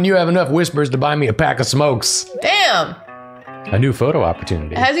to me when you have enough whispers to buy me a pack of smokes. Damn. A new photo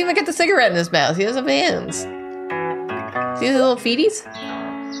opportunity. How does he even get the cigarette in his mouth? He doesn't have hands. See his little feeties?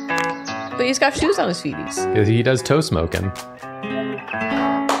 But he's got shoes on his feeties. He does toe smoking.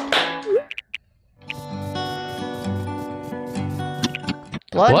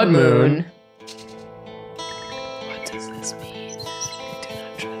 Blood moon. What does this mean? I do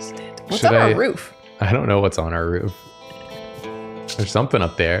not trust it. What's on our roof? I don't know what's on our roof. There's something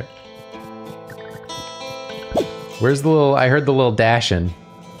up there. Where's the little... I heard the little dashing.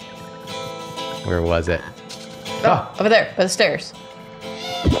 Where was it? Oh, over there, by the stairs.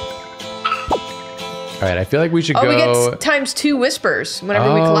 Alright, I feel like we should go... Oh, we get times 2 whispers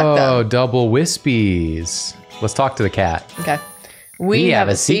whenever we collect them. Oh, double wispies. Let's talk to the cat. Okay. We have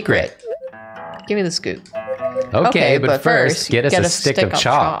a secret. Give me the scoop. Okay, but first, get us a stick of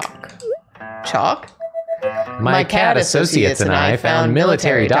chalk. Chalk? My cat associates and I found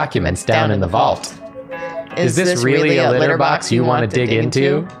military documents down in the vault. Is this really a litter box you want to dig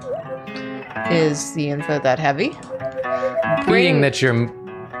into? Is the info that heavy? Being that you're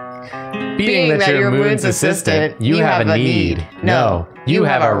Moon's assistant, you have a need. No, you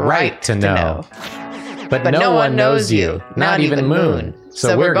have a right to know. But no one knows you, not even Moon.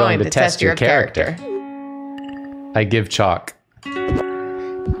 So we're going to test your character. I give chalk.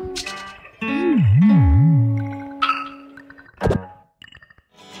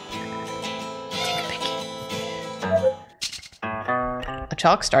 A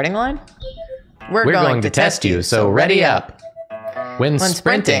chalk starting line? We're going to test you, so ready up. When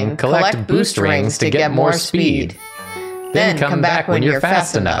sprinting, collect boost rings to get more speed. Then come back when you're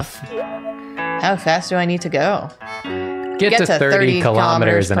fast enough. How fast do I need to go? Get to 30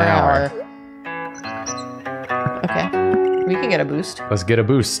 kilometers an hour. Okay, we can get a boost. Let's get a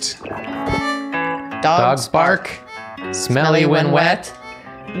boost. Dogs bark. Smelly when wet.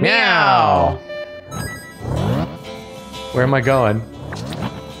 Meow. Where am I going?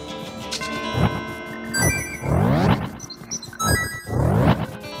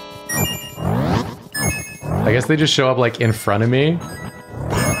 I guess they just show up like in front of me.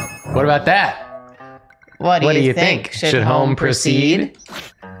 What about that? What do you think? Should home proceed?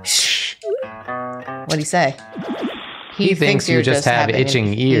 Shh. What'd he say? He thinks you just have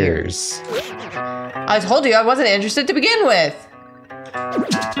itching ears. I told you I wasn't interested to begin with.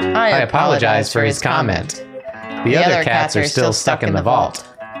 I apologize for his comment. The other cats are still stuck in the vault.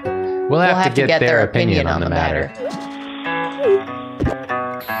 We'll have to get their opinion on the matter.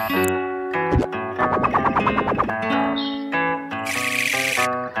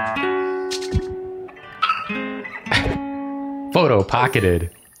 Photo pocketed.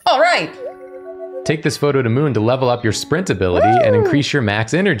 All right. Take this photo to Moon to level up your sprint ability and increase your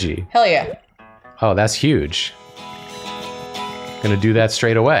max energy. Hell yeah. Oh, that's huge. Gonna do that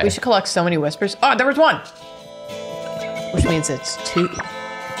straight away. We should collect so many whispers. Oh, there was one. Which means it's 2.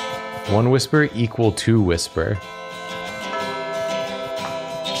 1 whisper equal 2 whisper.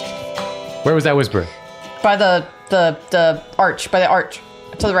 Where was that whisper? By the arch. By the arch.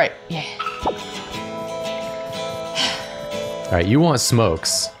 To the right. Yeah. All right, you want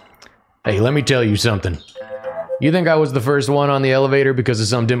smokes. Hey, let me tell you something. You think I was the first one on the elevator because of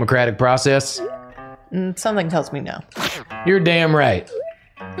some democratic process? Something tells me no. You're damn right.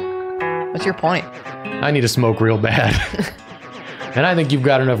 What's your point? I need to smoke real bad. And I think you've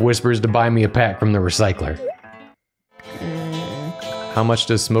got enough whispers to buy me a pack from the recycler. How much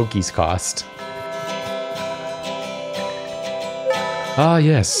does Smokies cost? Ah,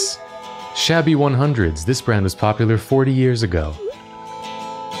 yes. Shabby 100s. This brand was popular 40 years ago.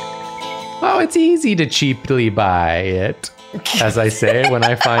 Oh, it's easy to cheaply buy it, as I say when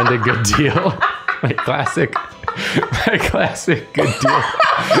I find a good deal. My classic good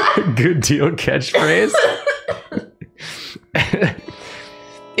deal catchphrase.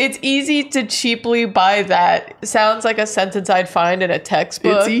 It's easy to cheaply buy that. Sounds like a sentence I'd find in a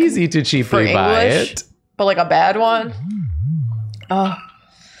textbook. It's easy to cheaply buy it. But like a bad one? Oh.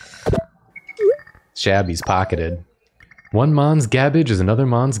 Shabby's pocketed. One man's gabbage is another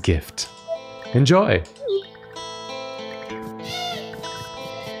man's gift. Enjoy.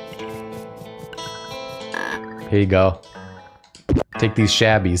 Here you go. Take these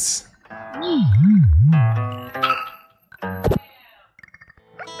shabbies.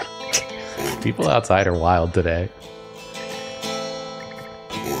 People outside are wild today.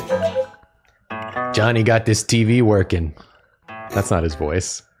 Johnny got this TV working. That's not his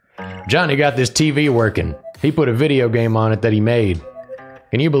voice. Johnny got this TV working. He put a video game on it that he made.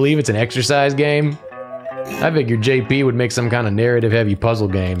 Can you believe it's an exercise game? I figured JP would make some kind of narrative-heavy puzzle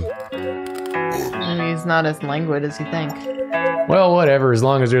game. He's not as languid as you think. Well, whatever, as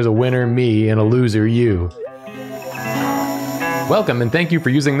long as there's a winner, me, and a loser, you. Welcome, and thank you for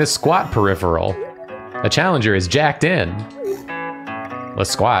using this squat peripheral. A challenger is jacked in. Let's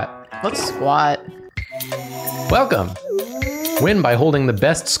squat. Let's squat. Welcome. Win by holding the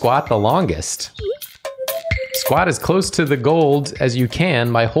best squat the longest. Squat as close to the gold as you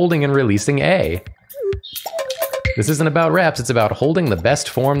can by holding and releasing A. This isn't about reps, it's about holding the best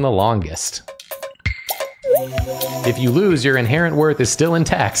form the longest. If you lose, your inherent worth is still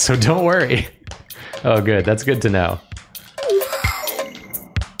intact, so don't worry. Oh, good. That's good to know.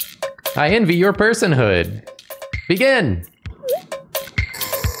 I envy your personhood. Begin.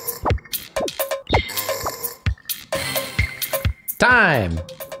 Time.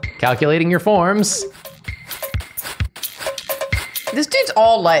 Calculating your forms. This dude's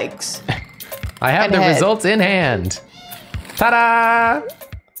all legs. I have the results in hand. Ta-da!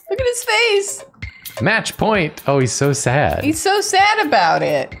 Look at his face. Match point. Oh, he's so sad. He's so sad about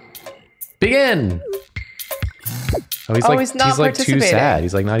it. Begin. Oh, he's like too sad.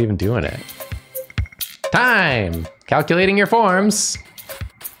 He's like not even doing it. Time. Calculating your forms.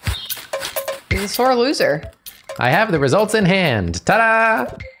 He's a sore loser. I have the results in hand.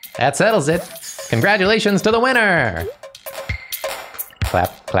 Ta-da! That settles it. Congratulations to the winner.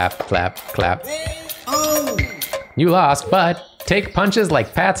 Clap, clap, clap, clap. Oh. You lost, but take punches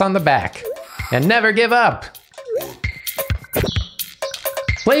like pats on the back. And never give up.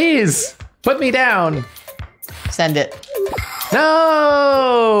 Please, put me down. Send it.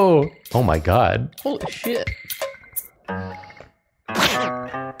 No! Oh my god. Holy shit.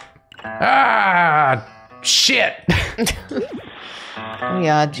 Ah, shit.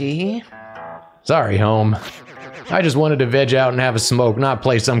 Yeah, gee. Sorry, home. I just wanted to veg out and have a smoke, not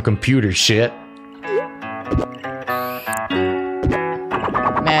play some computer shit.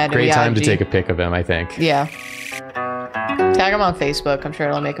 Great time to take a pic of him, I think. Yeah. Tag him on Facebook. I'm sure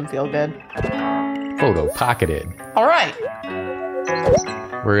it'll make him feel good. Photo pocketed. All right.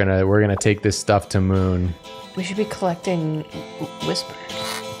 We're gonna take this stuff to Moon. We should be collecting Whisper.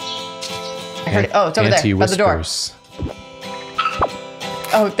 I heard it. Oh, it's over there by the door.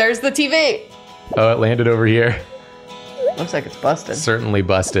 Oh, there's the TV. Oh, it landed over here. Looks like it's busted. Certainly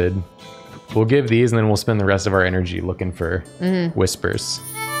busted. We'll give these and then we'll spend the rest of our energy looking for whispers.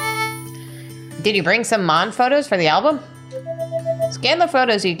 Did you bring some Mon photos for the album? Scan the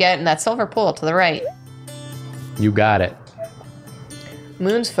photos you get in that silver pool to the right. You got it.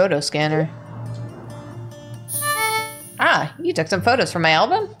 Moon's photo scanner. Ah, you took some photos for my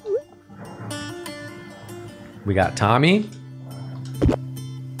album? We got Tommy.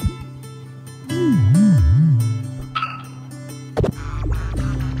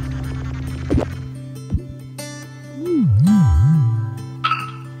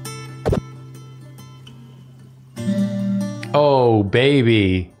 Oh,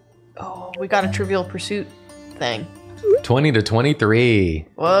 baby. Oh, we got a Trivial Pursuit thing. 20 to 23.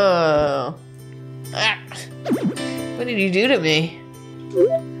 Whoa. Ah. What did you do to me?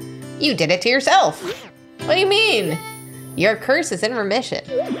 You did it to yourself. What do you mean? Your curse is in remission.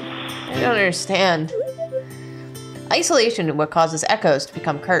 I don't understand. Isolation is what causes echoes to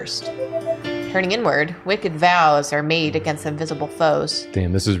become cursed. Turning inward, wicked vows are made against invisible foes.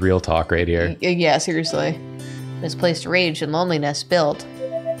 Damn, this is real talk right here. Yeah, seriously. Misplaced rage and loneliness build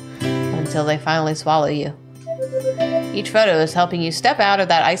until they finally swallow you. Each photo is helping you step out of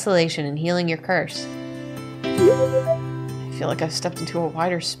that isolation and healing your curse. I feel like I've stepped into a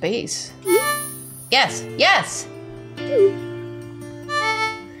wider space. Yes, yes!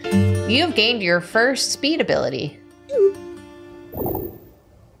 You've gained your first speed ability.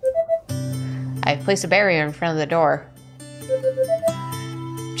 Place a barrier in front of the door.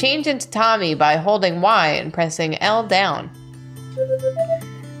 Change into Tommy by holding Y and pressing L down.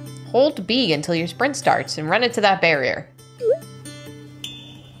 Hold B until your sprint starts and run into that barrier.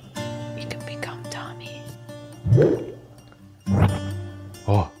 You can become Tommy.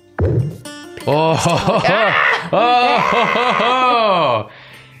 Oh. Oh.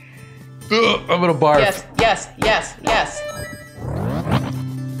 I'm gonna barf. Yes, yes, yes, yes.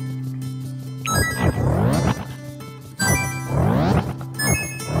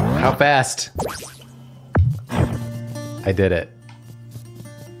 How fast? I did it.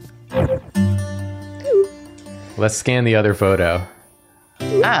 Let's scan the other photo.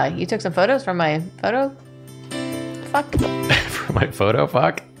 Ah, you took some photos from my photo? Fuck. From my photo?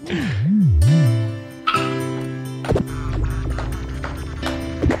 Fuck?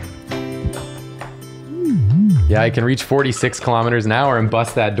 Yeah, I can reach 46 kilometers an hour and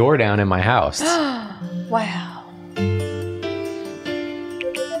bust that door down in my house. Wow.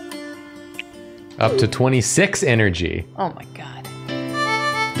 Up to 26 energy. Oh my god.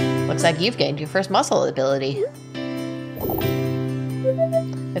 Looks like you've gained your first muscle ability.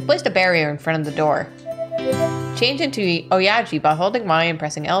 I've placed a barrier in front of the door. Change into Oyaji by holding Y and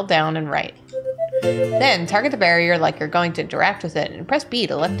pressing L down and right. Then target the barrier like you're going to interact with it and press B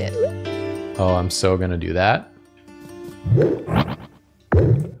to lift it. Oh, I'm so gonna do that.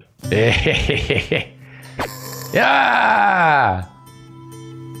 Yeah!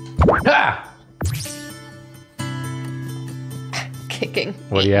 Ah! Kicking.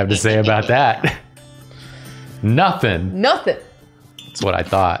 What do you have to say about that? Nothing. Nothing. That's what I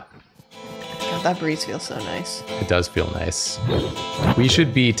thought. God, that breeze feels so nice. It does feel nice. We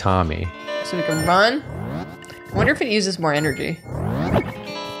should be Tommy. So we can run. I wonder if it uses more energy.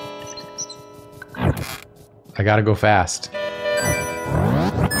 I gotta go fast.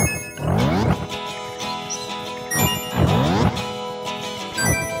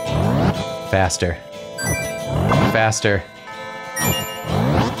 Faster. Faster.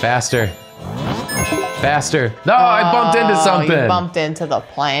 Faster. Faster. No, I bumped into something. You bumped into the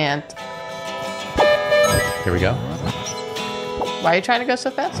plant. Here we go. Why are you trying to go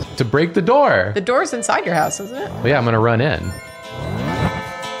so fast? To break the door. The door's inside your house, isn't it? Well, yeah, I'm gonna run in.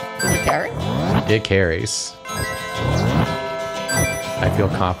 Does it carry? It carries. I feel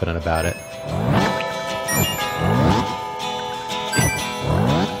confident about it.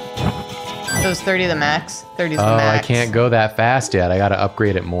 It was 30 the max. 30's the max. Oh, I can't go that fast yet. I gotta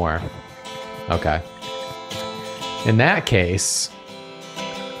upgrade it more. Okay. In that case,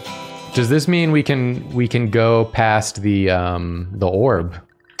 does this mean we can go past the orb?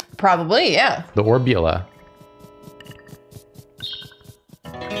 Probably, yeah. The orbula.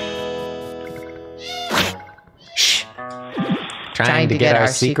 Shh. Trying to get our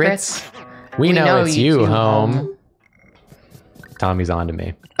secrets? We know it's you, home. Tommy's on to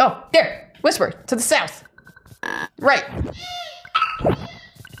me. Oh, there! Whisper, to the south. Right.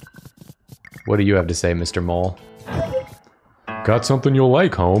 What do you have to say, Mr. Mole? Got something you'll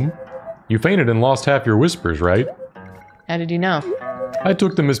like, home. You fainted and lost half your whispers, right? How did you know? I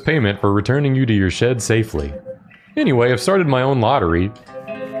took them as payment for returning you to your shed safely. Anyway, I've started my own lottery.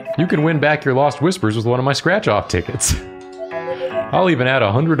 You can win back your lost whispers with one of my scratch-off tickets. I'll even add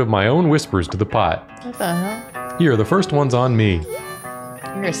 100 of my own whispers to the pot. What the hell? Here, the first one's on me.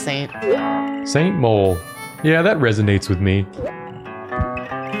 You're a saint. Saint Mole. Yeah, that resonates with me.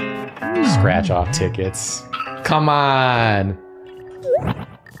 Scratch-off tickets. Come on!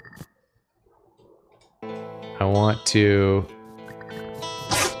 I want to...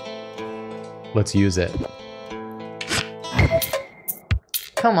 Let's use it.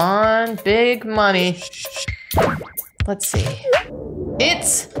 Come on, big money. Let's see.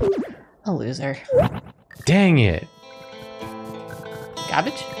 It's a loser. Dang it.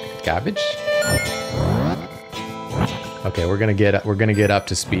 Garbage? Garbage? Okay, we're gonna get up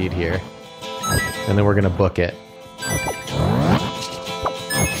to speed here. And then we're gonna book it.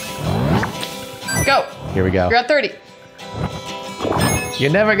 Let's go. Here we go. You're at 30.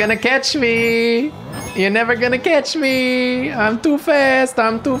 You're never gonna catch me. You're never gonna catch me. I'm too fast.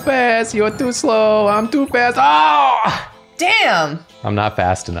 I'm too fast. You're too slow. I'm too fast. Oh! Damn. I'm not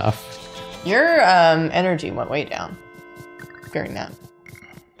fast enough. Your energy went way down during that.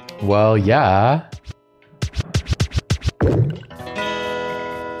 Well, yeah.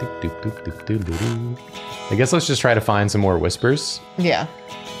 I guess let's just try to find some more whispers. Yeah.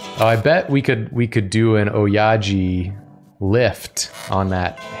 Oh, I bet we could do an Oyaji lift on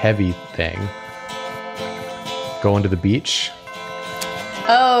that heavy thing. Going to the beach.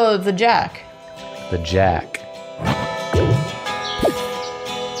 Oh, the jack. The jack.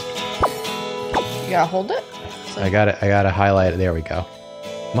 gotta hold it? I gotta highlight it. There we go.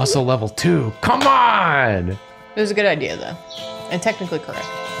 Muscle level 2. Come on! It was a good idea, though. And technically correct.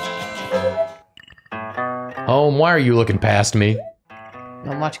 Home, why are you looking past me?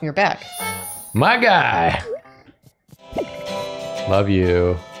 I'm watching your back. My guy! Love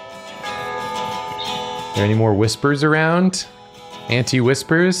you. Are there any more whispers around?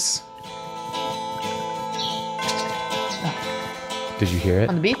 Anti-whispers? Did you hear it?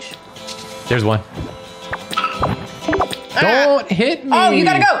 On the beach? There's one. Don't hit me! Oh, you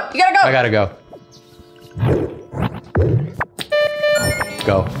gotta go! You gotta go! I gotta go.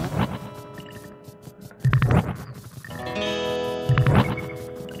 Go.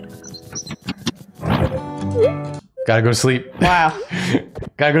 Gotta go to sleep. Wow.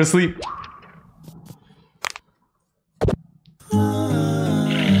 Gotta go to sleep.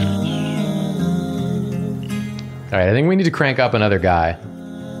 All right, I think we need to crank up another guy.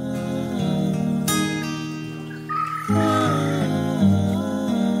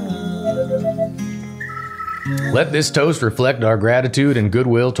 Let this toast reflect our gratitude and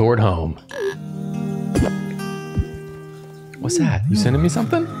goodwill toward home. What's that? You sending me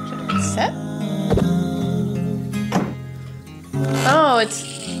something? Set? Oh, it's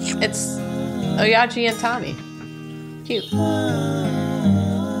Oyaji and Tommy. Cute.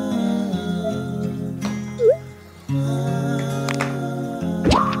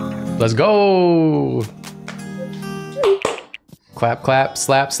 Let's go! Clap, clap,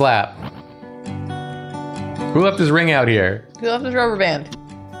 slap, slap. Who left his ring out here? Who left his rubber band?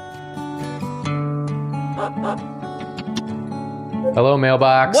 Hello,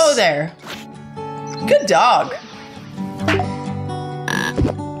 mailbox. Whoa there. Good dog.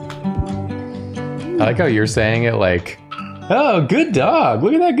 I like how you're saying it like, oh, good dog.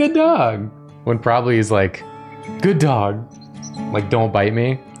 Look at that good dog. When probably he's like, good dog. Like, don't bite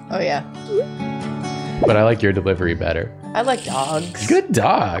me. Oh, yeah. But I like your delivery better. I like dogs. Good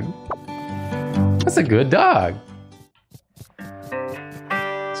dog. That's a good dog.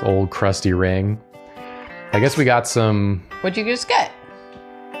 This old crusty ring. I guess we got some... What'd you just get?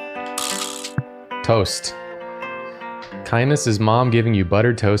 Toast. Kindness is mom giving you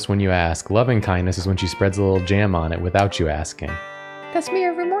buttered toast when you ask. Loving kindness is when she spreads a little jam on it without you asking. That's me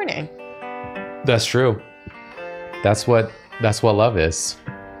every morning. That's true. That's what love is.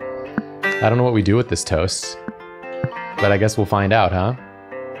 I don't know what we do with this toast, but I guess we'll find out, huh?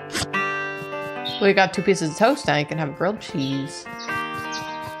 We got 2 pieces of toast now. You can have grilled cheese.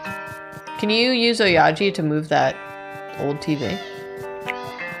 Can you use Oyaji to move that old TV?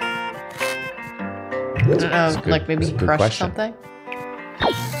 I don't know, like maybe he crushed something?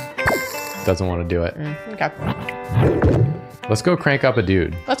 Doesn't want to do it. Okay. Let's go crank up a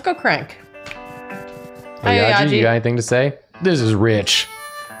dude. Let's go crank. Oyaji, you got anything to say? This is rich.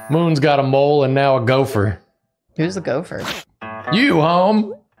 Moon's got a mole and now a gopher. Who's the gopher? You,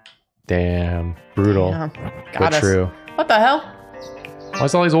 home. Damn, brutal. Yeah, but true. What the hell?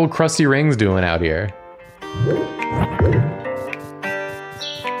 What's all these old crusty rings doing out here?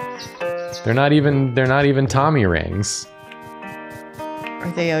 They're not even Tommy rings.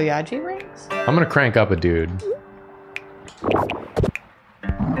 Are they Oyaji rings? I'm gonna crank up a dude.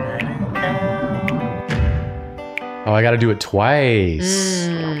 Oh, I gotta do it twice.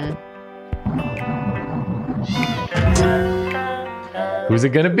 Who's it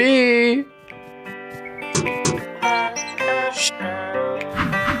gonna be?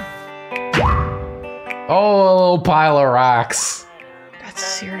 Oh, a little pile of rocks. That's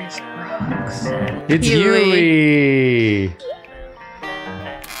serious rocks. It's Yui.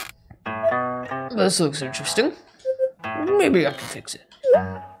 This looks interesting. Maybe I can fix it.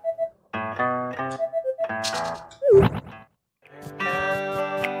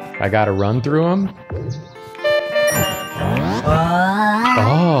 I gotta run through them.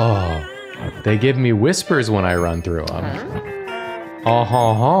 Oh, they give me whispers when I run through them. Oh,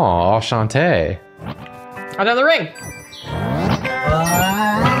 ha, ha, enchanté. Another ring.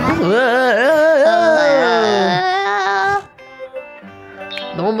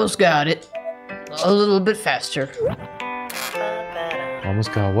 Almost got it. A little bit faster.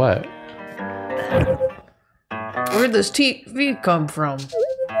 Almost got what? Where'd this TV come from?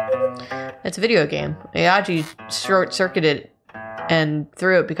 It's a video game. Oyaji short-circuited and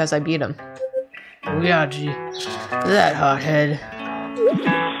threw it because I beat him. Oyaji, that hothead.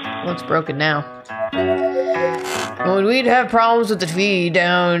 Looks broken now. When we'd have problems with the TV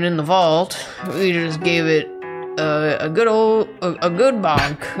down in the vault, we just gave it a good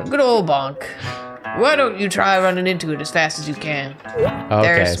bonk. Why don't you try running into it as fast as you can? Okay,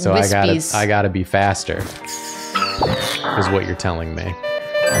 There's so wispies. I gotta be faster. Is what you're telling me.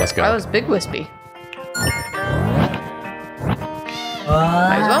 Let's go. That was big wispy.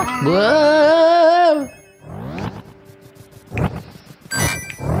 Might as well. Whoa!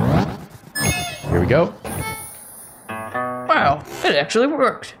 Here we go. Wow, it actually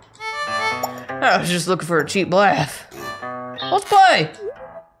worked. I was just looking for a cheap laugh. Let's play.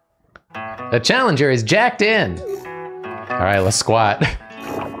 The challenger is jacked in. All right, let's squat.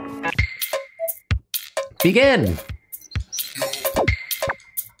 Begin.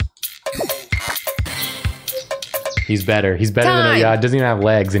 He's better. He's better than Oyaji. Doesn't even have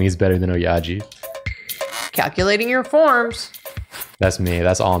legs, and he's better than Oyaji. Calculating your forms. That's me.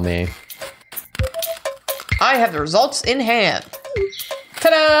 That's all me. I have the results in hand.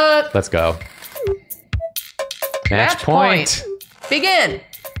 Ta-da! Let's go. Match point. Begin.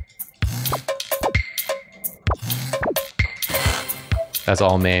 That's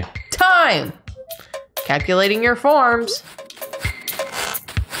all me. Time. Calculating your forms.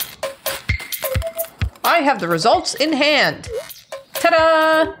 I have the results in hand.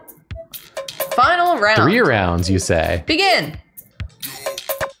 Ta-da! Final round. 3 rounds, you say? Begin.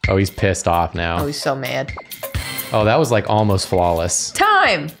 Oh, he's pissed off now. Oh, he's so mad. Oh, that was like almost flawless.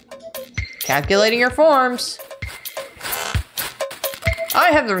 Time. Calculating your forms.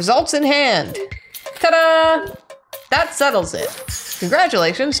 I have the results in hand. Ta-da! That settles it.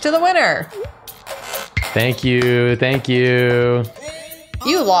 Congratulations to the winner. Thank you. Thank you.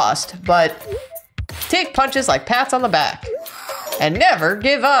 You lost, but take punches like pats on the back. And never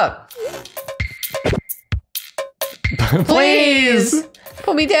give up. Please!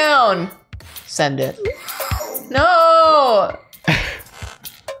 Put me down. Send it. No!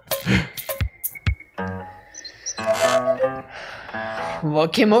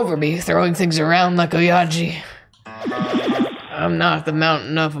 What came over me throwing things around like Oyaji? I'm not the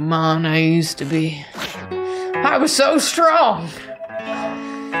mountain of Amon I used to be. I was so strong.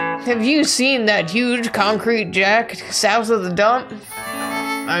 Have you seen that huge concrete jack south of the dump?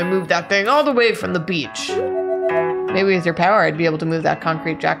 I moved that thing all the way from the beach. Maybe with your power I'd be able to move that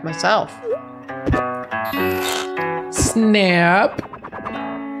concrete jack myself. Snap.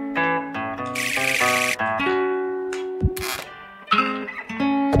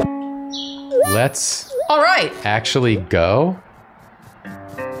 Let's actually go.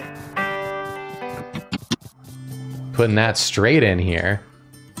 Putting that straight in here.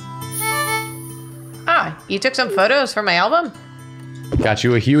 Ah, you took some photos for my album? Got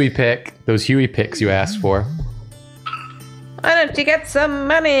you a Huey pick. Those Huey picks you asked for. Why don't you get some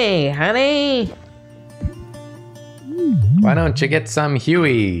money, honey? Why don't you get some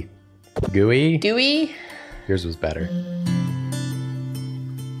Huey? Gooey? Dewey? Yours was better.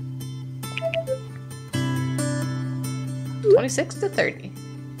 $26 to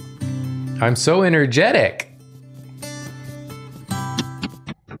 $30. I'm so energetic.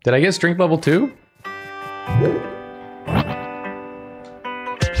 Did I get strength level 2?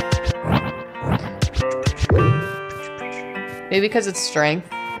 Maybe because it's strength,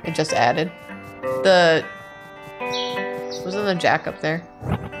 it just added. Wasn't the jack up there?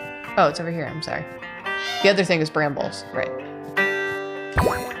 Oh, it's over here, I'm sorry. The other thing is brambles, right.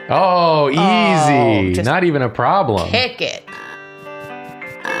 Oh, easy. Oh, not even a problem. Kick it.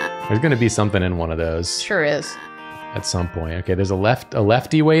 There's gonna be something in one of those. Sure is. At some point. Okay, there's a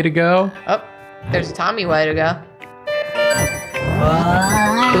lefty way to go. Oh, there's a Tommy way to go.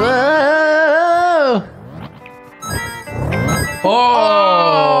 Whoa!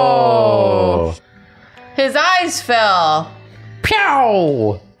 Oh! His eyes fell.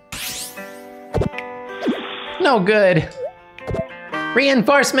 Pew! No good.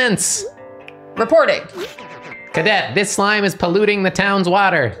 Reinforcements! Reporting. Cadet, this slime is polluting the town's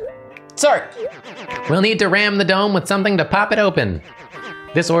water. Sir. We'll need to ram the dome with something to pop it open.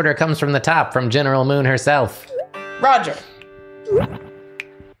 This order comes from the top, from General Moon herself. Roger.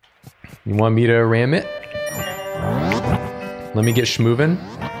 You want me to ram it? Let me get schmoovin'.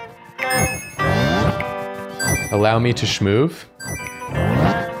 Allow me to schmoove.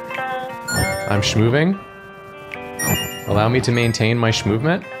 I'm schmooving. Allow me to maintain my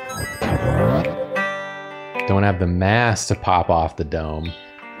schmoovement. Don't have the mass to pop off the dome.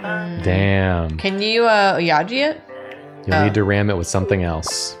 Damn. Can you Oyaji it? You'll need to ram it with something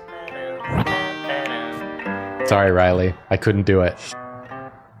else. Sorry, Riley. I couldn't do it.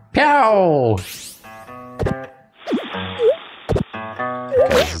 Pow! Okay,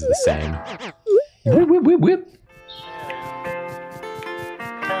 this is the same. Whip, whip, whip, whip.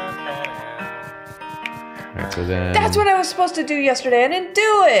 Alright, so then... That's what I was supposed to do yesterday. I didn't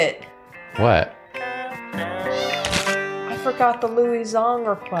do it. What? I forgot the Louis Zong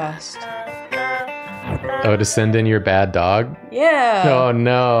request. Oh, to send in your bad dog? Yeah. Oh,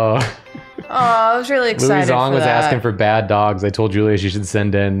 no. Oh, I was really excited. Louis Zong was asking for bad dogs. I told Julia she should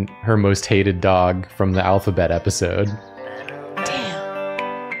send in her most hated dog from the alphabet episode. Damn.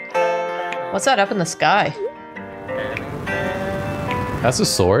 What's that up in the sky? That's a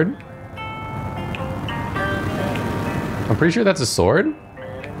sword? I'm pretty sure that's a sword.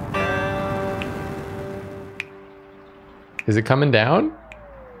 Is it coming down?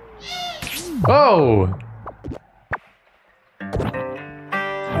 Oh!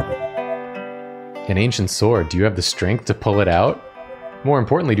 An ancient sword. Do you have the strength to pull it out? More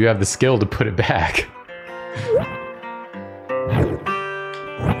importantly, do you have the skill to put it back?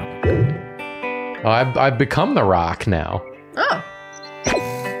 Oh, I've become the rock now. Oh.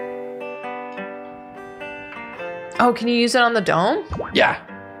 Oh, can you use it on the dome? Yeah.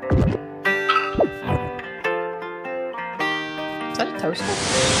 Is that a toaster?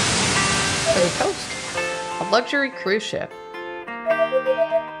 Or a toast? A luxury cruise ship.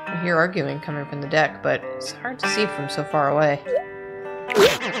 I hear arguing coming from the deck, but it's hard to see from so far away.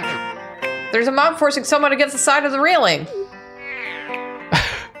 There's a mob forcing someone against the side of the railing.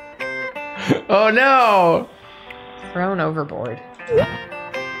 Oh no! Thrown overboard.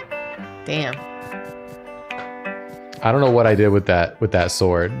 Damn. I don't know what I did with that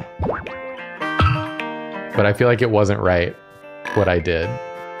sword. But I feel like it wasn't right what I did.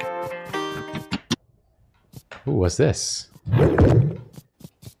 Ooh, what's this?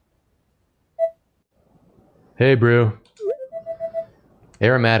 Hey, brew.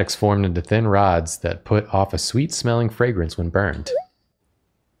 Aromatics formed into thin rods that put off a sweet-smelling fragrance when burned.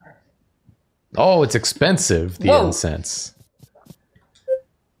 Oh, it's expensive, the incense.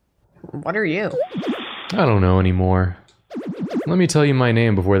 What are you? I don't know anymore. Let me tell you my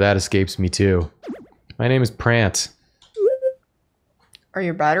name before that escapes me too. My name is Prant. Are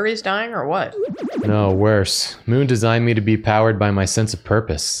your batteries dying or what? No, worse. Moon designed me to be powered by my sense of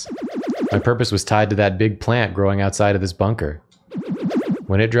purpose. My purpose was tied to that big plant growing outside of this bunker.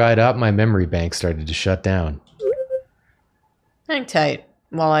 When it dried up, my memory bank started to shut down. Hang tight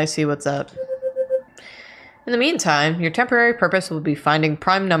while I see what's up. In the meantime, your temporary purpose will be finding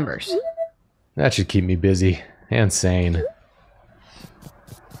prime numbers. That should keep me busy and sane.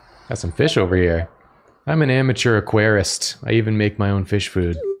 Got some fish over here. I'm an amateur aquarist. I even make my own fish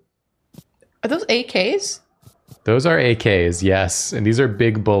food. Are those AKs? Those are AKs, yes. And these are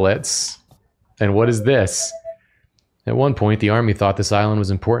big bullets. And what is this? At one point, the army thought this island was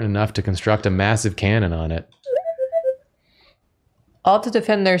important enough to construct a massive cannon on it. All to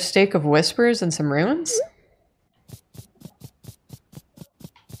defend their stake of whispers and some ruins?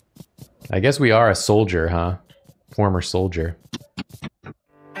 I guess we are a soldier, huh? Former soldier.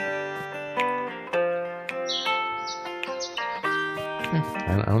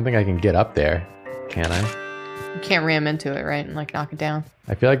 I don't think I can get up there, can I? You can't ram into it, right? And like knock it down.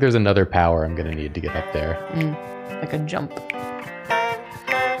 I feel like there's another power I'm gonna need to get up there. Like a jump.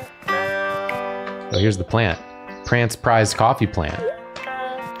 Oh, here's the plant. Prant's prized coffee plant.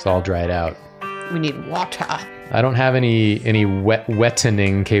 It's all dried out. We need water. I don't have any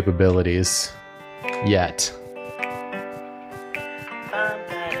wettening capabilities yet.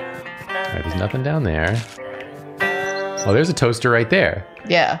 Alright, there's nothing down there. Oh, there's a toaster right there.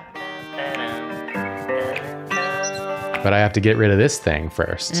 Yeah. But I have to get rid of this thing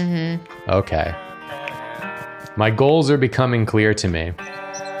first. Mm-hmm. Okay. My goals are becoming clear to me.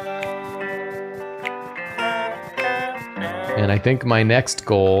 And I think my next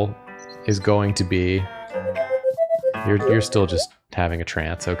goal is going to be... You're still just having a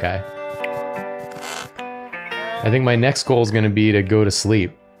trance, okay? I think my next goal is going to be to go to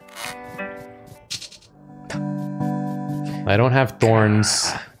sleep. I don't have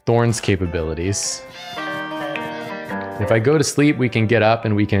Thorn's capabilities. If I go to sleep, we can get up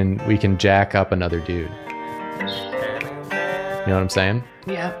and we can jack up another dude. You know what I'm saying?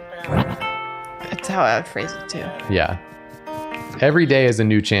 Yeah. That's how I would phrase it too. Yeah. Every day is a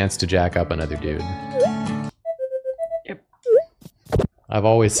new chance to jack up another dude. Yep. I've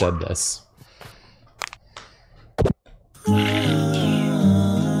always said this.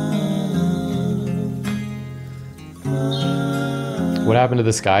 What happened to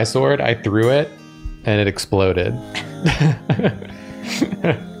the sky sword? I threw it and it exploded.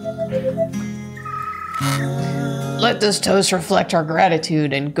 Let this toast reflect our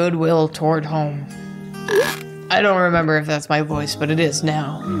gratitude and goodwill toward home. I don't remember if that's my voice, but it is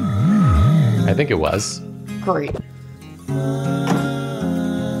now. I think it was. Great.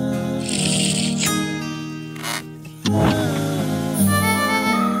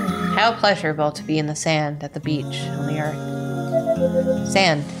 How pleasurable to be in the sand at the beach on the earth.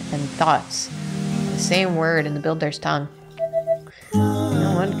 Sand and thoughts. The same word in the builder's tongue.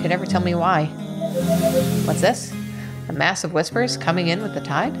 No one could ever tell me why. What's this? A mass of whispers coming in with the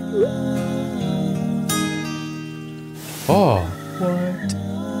tide? Oh. What?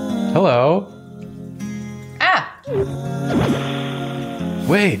 Hello. Ah!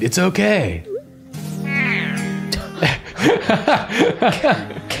 Wait, it's okay.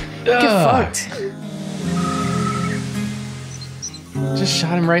 Get fucked. Just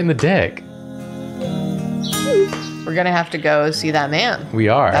shot him right in the dick. We're gonna have to go see that man. We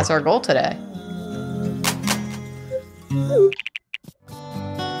are. That's our goal today.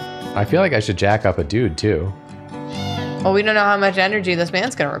 I feel like I should jack up a dude too. Well, we don't know how much energy this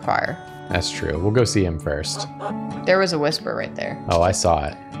man's gonna require. That's true. We'll go see him first. There was a whisper right there. Oh, I saw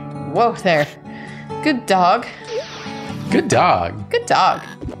it. Whoa there. Good dog. Good dog. Good dog.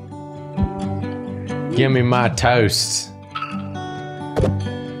 Give me my toast.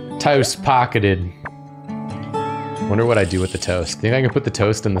 Toast pocketed. Wonder what I do with the toast. Think I can put the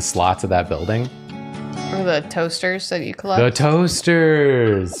toast in the slots of that building? Or the toasters that you collect? The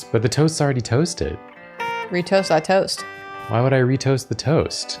toasters! But the toast's already toasted. Retoast that toast. Why would I retoast the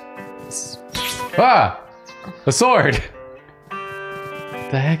toast? Ah! A sword!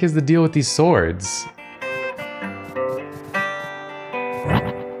 The heck is the deal with these swords?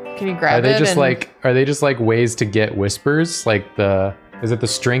 Can you grab Are they it? just are they just like ways to get whispers? Like is it the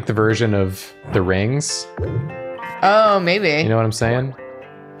strength version of the rings? Oh, maybe. You know what I'm saying?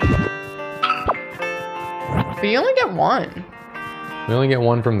 But you only get one. We only get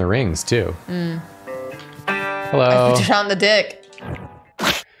one from the rings too. Mm. Hello. I put it on the dick.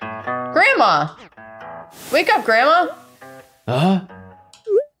 Grandma! Wake up, Grandma! Huh?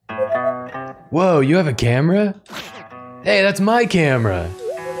 Whoa, you have a camera? Hey, that's my camera.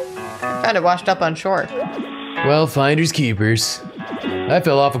 Found it washed up on shore. Well, finders keepers. I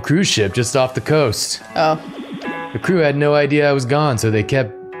fell off a cruise ship just off the coast. Oh. The crew had no idea I was gone, so they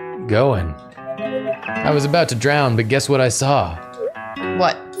kept going. I was about to drown, but guess what I saw?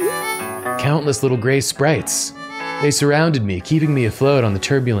 What? Countless little gray sprites. They surrounded me, keeping me afloat on the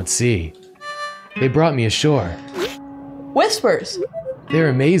turbulent sea. They brought me ashore. Whispers! They're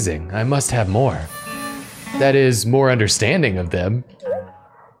amazing. I must have more. That is, more understanding of them.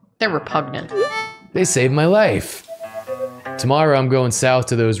 They're repugnant. They saved my life. Tomorrow I'm going south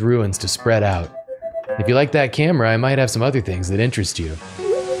to those ruins to spread out. If you like that camera, I might have some other things that interest you.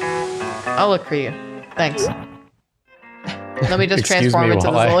 I'll look for you. Thanks. Let me just Excuse transform me into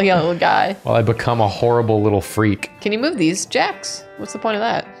this while little yellow guy. While I become a horrible little freak. Can you move these jacks? What's the point of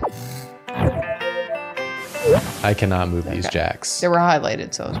that? I cannot move these jacks. They were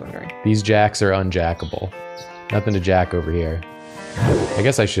highlighted, so I was wondering. These jacks are unjackable. Nothing to jack over here. I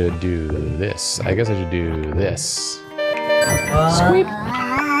guess I should do this. I guess I should do this. Sweep.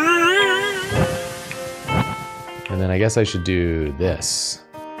 And then I guess I should do this.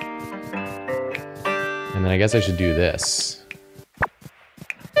 And then I guess I should do this.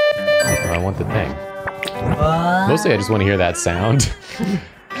 Oh, I want the thing. Mostly I just want to hear that sound.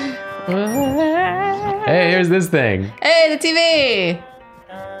 Hey, here's this thing. Hey, the TV!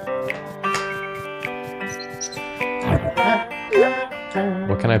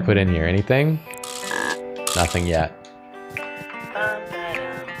 What can I put in here? Anything? Nothing yet.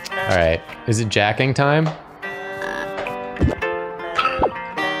 Alright, is it jacking time?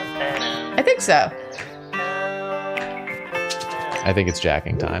 I think so. I think it's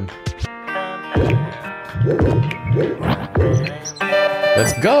jacking time.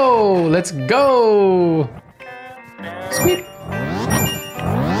 Let's go! Let's go! Sweep!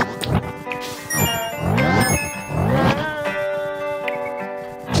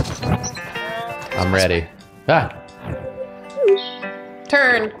 I'm ready. Ah!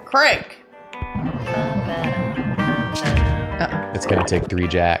 Turn, crank. It's gonna take 3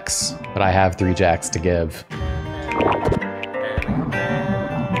 jacks, but I have 3 jacks to give.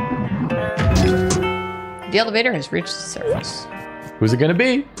 The elevator has reached the surface. Who's it gonna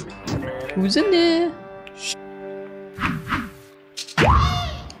be? Who's in there?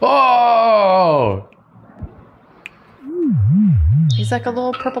 Oh! He's like a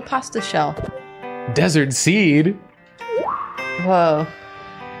little purple pasta shell. Desert Seed? Whoa.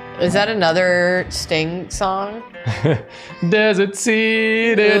 Is that another Sting song? Desert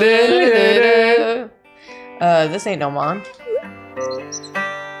Seed. This ain't no mon.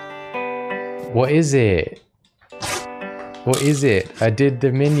 What is it? What is it? I did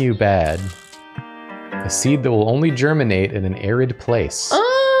the menu bad. A seed that will only germinate in an arid place. Oh.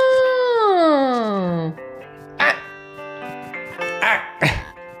 Ah.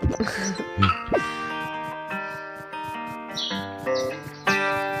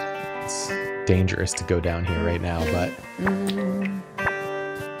 It's dangerous to go down here right now, but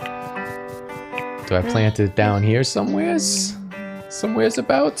Do I plant it down here somewheres? Somewheres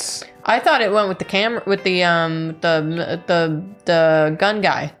abouts? I thought it went with the camera, with the gun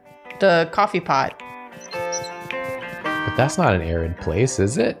guy, the coffee pot. But that's not an arid place,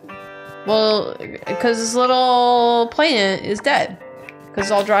 is it? Well, because this little plant is dead, because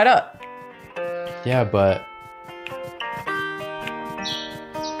it's all dried up. Yeah, but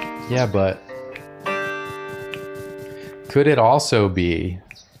could it also be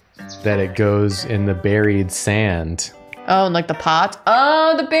that it goes in the buried sand? Oh, and like the pot?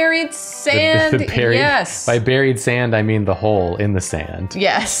 Oh, the buried sand. The buried, yes. By buried sand, I mean the hole in the sand.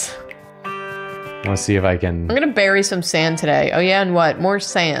 Yes. I want to see if I can... I'm going to bury some sand today. Oh, yeah, and what? More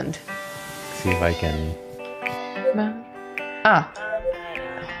sand. See if I can... Ah.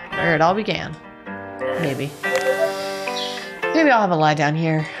 Where it all began. Maybe. Maybe I'll have a lie down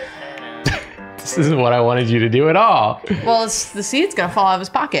here. This isn't what I wanted you to do at all. Well, the seed's going to fall out of his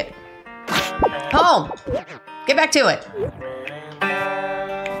pocket. Home! Get back to it.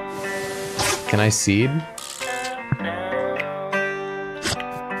 Can I seed?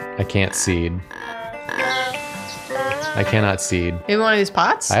 I can't seed. I cannot seed. Maybe one of these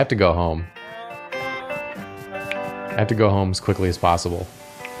pots? I have to go home. I have to go home as quickly as possible.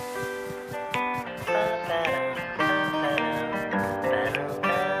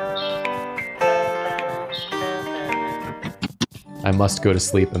 I must go to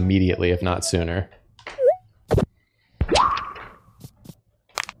sleep immediately, if not sooner.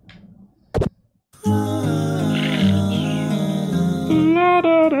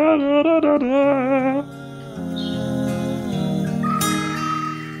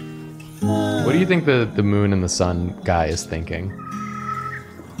 What do you think the moon and the sun guy is thinking?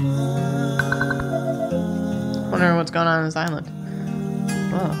 Wondering what's going on this island.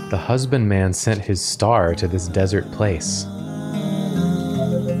 Whoa. The husbandman sent his star to this desert place.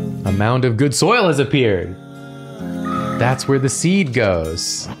 A mound of good soil has appeared. That's where the seed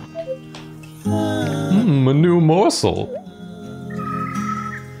goes. A new morsel.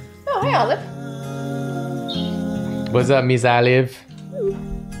 Oh, hey, Olive. What's up, Miss Olive?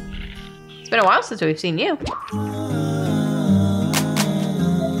 It's been a while since we've seen you.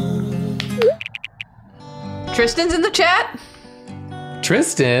 Tristan's in the chat.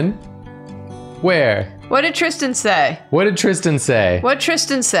 Tristan? Where? What did Tristan say? What did Tristan say? What did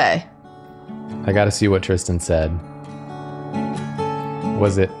Tristan say? I gotta see what Tristan said.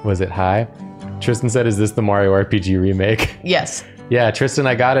 Was it hi? Tristan said, "Is this the Mario RPG remake?" Yes. Yeah, Tristan,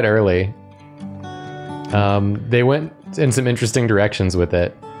 I got it early. They went in some interesting directions with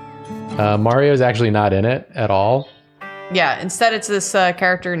it. Mario's actually not in it at all. Yeah, instead it's this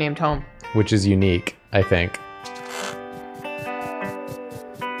character named Home. Which is unique, I think.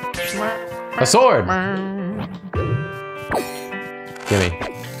 A sword! Gimme.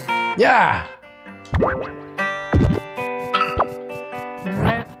 Yeah!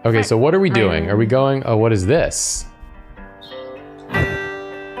 Okay, so what are we doing? Are we going... Oh, what is this?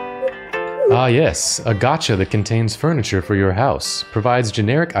 Ah, yes. A gacha that contains furniture for your house. Provides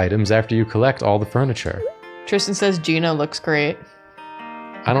generic items after you collect all the furniture. Tristan says Gina looks great.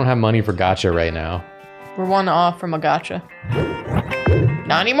 I don't have money for gacha right now. We're one off from a gacha.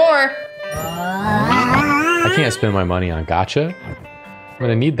 Not anymore! I can't spend my money on gacha. I'm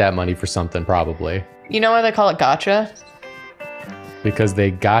gonna need that money for something, probably. You know why they call it gacha? Because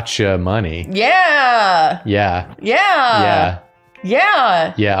they gotcha money. Yeah! Yeah. Yeah! Yeah.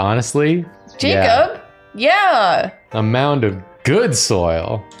 Yeah! Yeah, honestly? Jacob? Yeah! A mound of good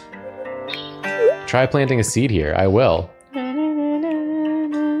soil. Try planting a seed here. I will.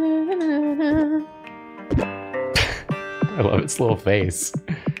 I love its little face.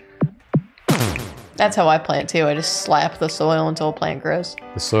 That's how I plant too. I just slap the soil until a plant grows.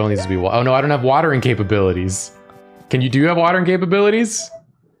 The soil needs to be oh no, I don't have watering capabilities. Do you have watering capabilities?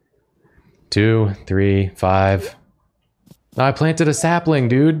 2, 3, 5. No, I planted a sapling,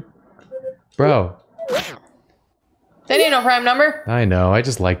 dude. Bro. That ain't no prime number. I know, I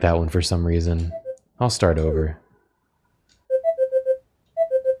just like that one for some reason. I'll start over.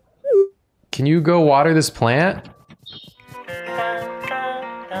 Can you go water this plant?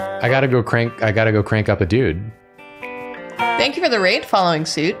 I gotta go crank up a dude. Thank you for the raid following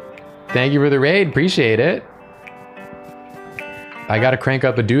suit. Thank you for the raid, appreciate it. I gotta crank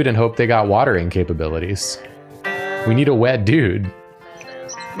up a dude and hope they got watering capabilities. We need a wet dude.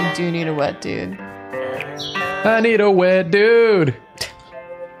 We do need a wet dude. I need a wet dude.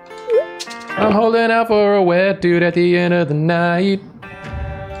 I'm holding out for a wet dude at the end of the night.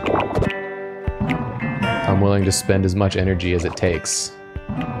 I'm willing to spend as much energy as it takes.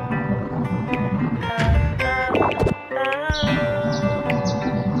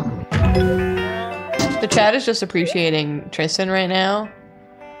 The chat is just appreciating Tristan right now.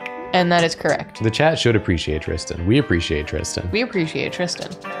 And that is correct. The chat should appreciate Tristan. We appreciate Tristan. We appreciate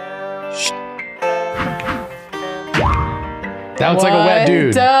Tristan. That looks like a wet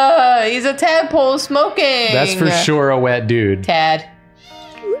dude. He's a tadpole smoking. That's for sure a wet dude. Tad.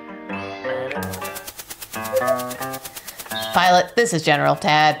 Pilot, this is General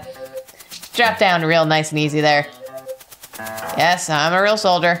Tad. Drop down real nice and easy there. Yes, I'm a real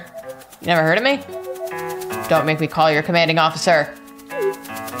soldier. You never heard of me? Don't make me call your commanding officer.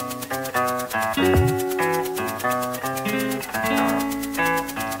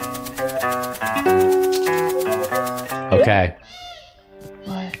 Okay.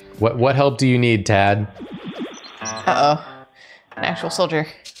 What? What help do you need, Tad? Uh-oh. An actual soldier.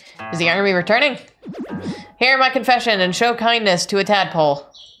 Is the army returning? Hear my confession and show kindness to a tadpole.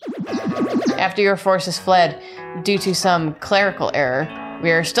 After your forces fled due to some clerical error,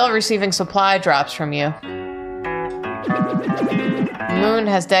 we are still receiving supply drops from you. Moon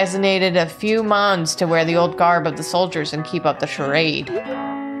has designated a few mons to wear the old garb of the soldiers and keep up the charade.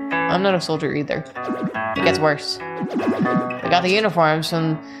 I'm not a soldier either. It gets worse. We got the uniforms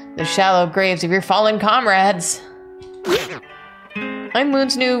from the shallow graves of your fallen comrades. I'm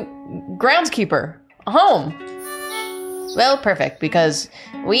Moon's new groundskeeper. A home. Well, perfect, because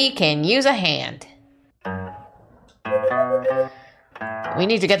we can use a hand. We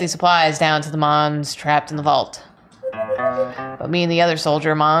need to get these supplies down to the mons trapped in the vault. But me and the other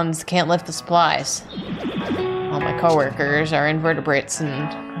soldier mons can't lift the supplies. All my coworkers are invertebrates and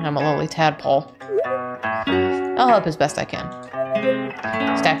I'm a lowly tadpole. I'll help as best I can.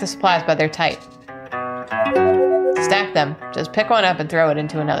 Stack the supplies by their type. Stack them. Just pick one up and throw it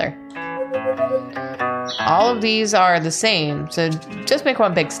into another. All of these are the same, so just make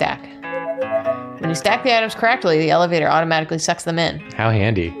one big stack. When you stack the items correctly, the elevator automatically sucks them in. How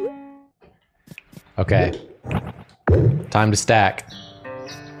handy. Okay. Time to stack.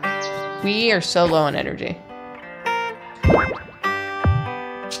 We are so low on energy.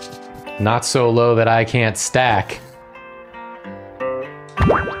 Not so low that I can't stack.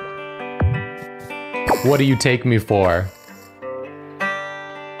 What do you take me for?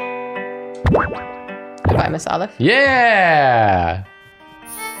 Goodbye, Miss Olive. Yeah!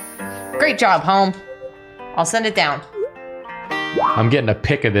 Great job, home. I'll send it down. I'm getting a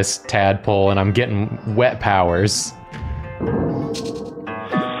pick of this tadpole and I'm getting wet powers.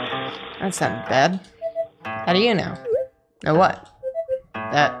 That's not bad. How do you know? Know what?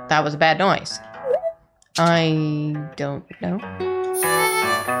 That was a bad noise. I don't know.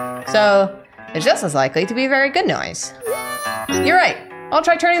 So, it's just as likely to be a very good noise. You're right. I'll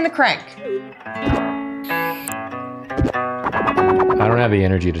try turning the crank. I don't have the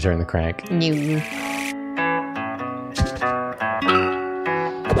energy to turn the crank. You.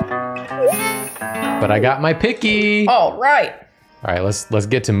 But I got my picky. All right. All right, let's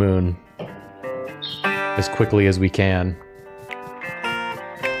get to Moon as quickly as we can.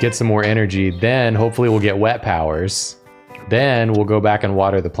 Get some more energy, then hopefully we'll get wet powers. Then we'll go back and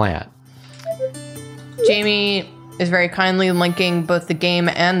water the plant. Jamie is very kindly linking both the game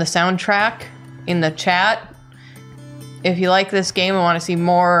and the soundtrack in the chat. If you like this game and want to see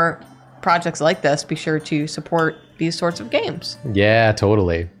more projects like this, be sure to support these sorts of games. Yeah,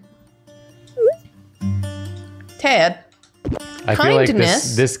 totally. Ted, I feel like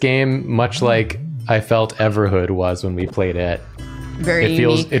this game, much like I felt Everhood was when we played it. Very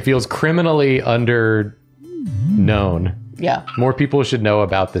unique. It feels criminally underknown. Yeah. More people should know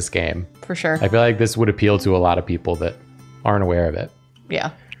about this game. For sure. I feel like this would appeal to a lot of people that aren't aware of it.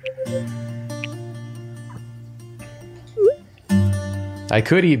 Yeah. I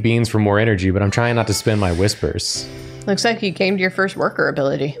could eat beans for more energy, but I'm trying not to spend my whispers. Looks like you gained your first worker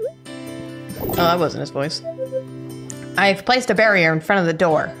ability. Oh, that wasn't his voice. I've placed a barrier in front of the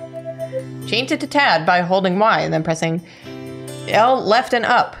door. Change it to Tad by holding Y and then pressing L left and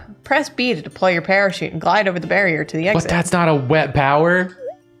up. Press B to deploy your parachute and glide over the barrier to the exit. But that's not a wet power.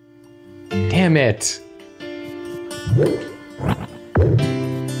 Damn it.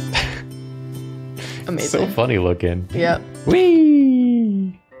 Amazing. So funny looking. Yep.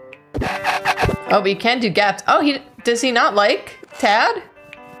 Whee! Oh, but you can do gaps. Oh, does he not like Tad?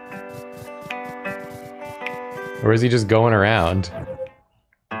 Or is he just going around?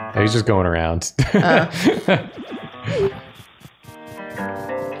 Oh, he's just going around.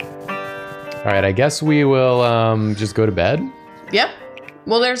 All right, I guess we will just go to bed. Yeah.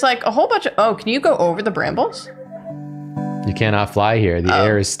 Well, there's like a whole bunch of... Oh, can you go over the brambles? You cannot fly here. The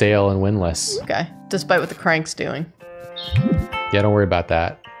air is stale and windless. Okay. Despite what the crank's doing. Yeah, don't worry about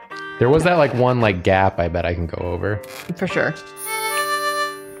that. There was that one gap I bet I can go over. For sure.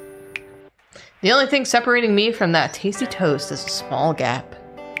 The only thing separating me from that tasty toast is a small gap.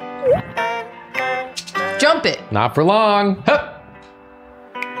 Jump it! Not for long. Hup.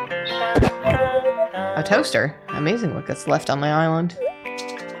 A toaster? Amazing what gets left on the island.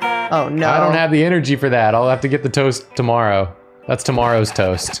 Oh no. I don't have the energy for that. I'll have to get the toast tomorrow. That's tomorrow's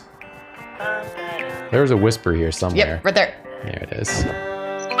toast. There's a whisper here somewhere. Yep, right there. There it is.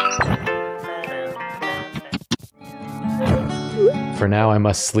 For now, I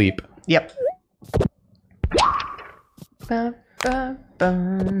must sleep. Yep. Ba, ba,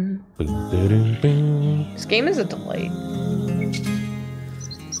 ba. This game is a delight.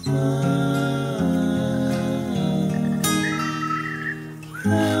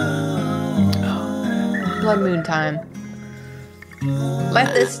 Blood moon time.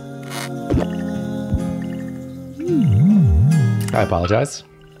 Let this. I apologize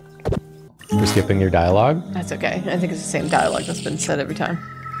for skipping your dialogue. That's okay. I think it's the same dialogue that's been said every time.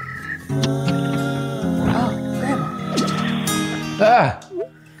 Oh, Grandma. Ah!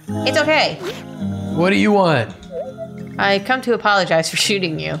 It's okay. What do you want? I come to apologize for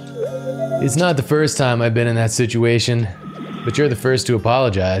shooting you. It's not the first time I've been in that situation, but you're the first to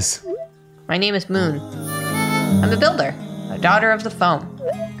apologize. My name is Moon. I'm a builder, a daughter of the foam.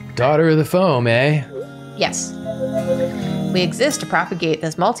 Daughter of the foam, eh? Yes. We exist to propagate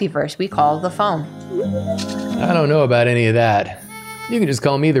this multiverse we call the foam. I don't know about any of that. You can just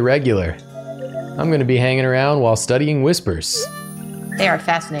call me the regular. I'm going to be hanging around while studying whispers. They are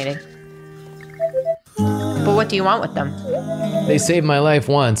fascinating. But what do you want with them? They saved my life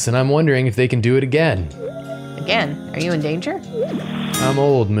once, and I'm wondering if they can do it again. Again? Are you in danger? I'm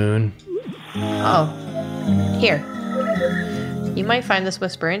old, Moon. Oh. Here. You might find this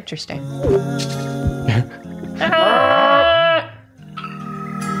whisper interesting.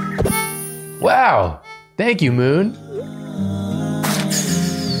 Wow! Thank you, Moon.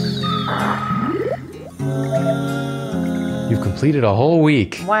 You've completed a whole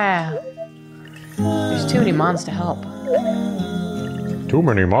week. Wow. There's too many mons to help. Too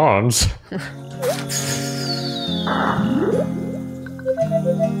many mons?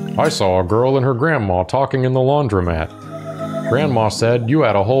 I saw a girl and her grandma talking in the laundromat. Grandma said you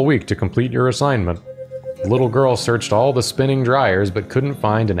had a whole week to complete your assignment. The little girl searched all the spinning dryers but couldn't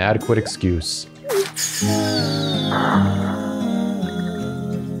find an adequate excuse.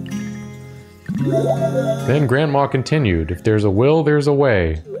 Then Grandma continued, if there's a will, there's a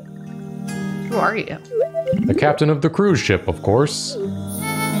way. Who are you? The captain of the cruise ship, of course.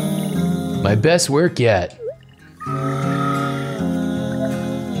 My best work yet.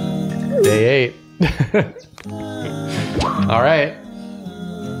 Day 8. All right.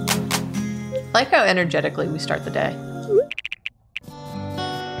 Like how energetically we start the day.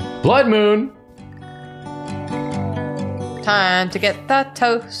 Blood moon. Time to get the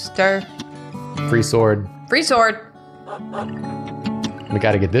toaster. Free sword. Free sword. We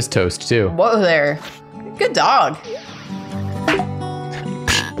gotta get this toast too. Whoa there. Good dog.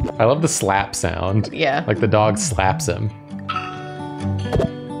 I love the slap sound. Yeah. Like the dog slaps him.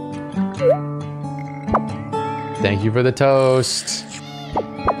 Thank you for the toast.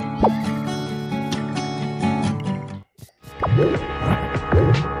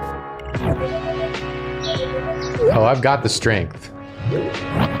 Oh, I've got the strength.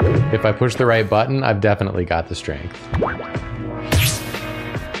 If I push the right button, I've definitely got the strength.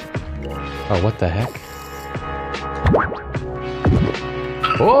 Oh, what the heck?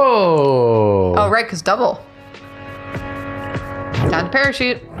 Whoa! Oh, right, because double. Time to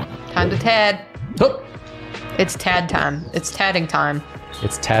parachute. Time to tad. Oh. It's tad time. It's tadding time.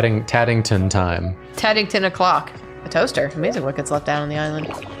 It's Taddington time. Taddington o'clock. A toaster. Amazing what gets left down on the island.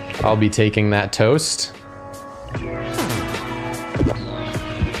 I'll be taking that toast.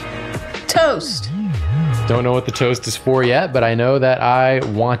 Toast! Don't know what the toast is for yet, but I know that I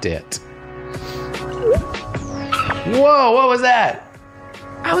want it. Whoa, what was that?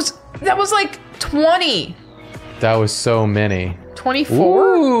 That was like 20. That was so many. 24?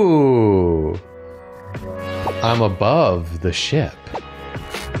 Ooh. I'm above the ship.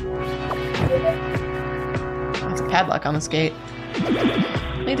 That's a padlock on this gate.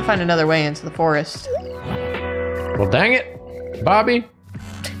 I need to find another way into the forest. Well, dang it, Bobby.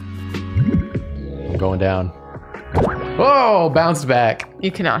 I'm going down. Oh, bounced back.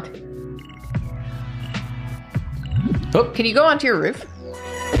 You cannot. Oh. Can you go onto your roof?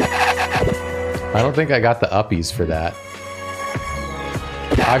 I don't think I got the uppies for that.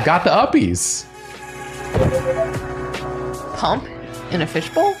 I've got the uppies. Pump in a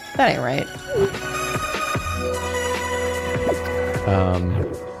fishbowl? That ain't right.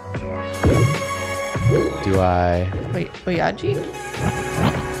 Do I... Wait, Oyaji?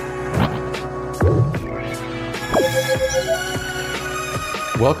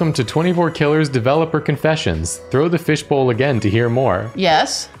 Welcome to 24 Killers Developer Confessions. Throw the fishbowl again to hear more.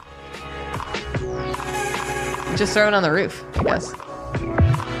 Yes. Just throw it on the roof, I guess.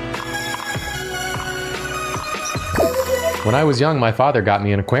 When I was young, my father got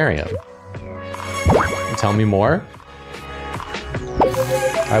me an aquarium. Tell me more?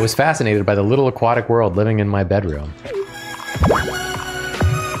 I was fascinated by the little aquatic world living in my bedroom.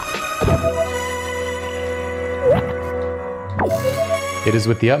 It is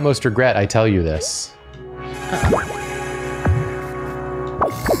with the utmost regret I tell you this.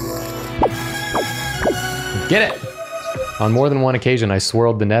 Get it! On more than one occasion, I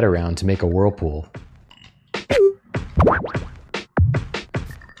swirled the net around to make a whirlpool.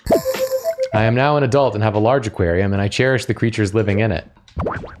 I am now an adult and have a large aquarium, and I cherish the creatures living in it.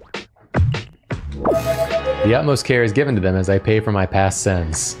 The utmost care is given to them as I pay for my past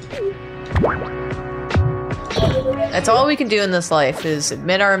sins. That's all we can do in this life, is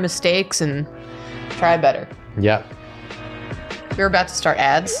admit our mistakes and try better. Yep. We're about to start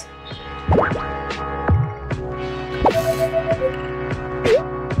ads.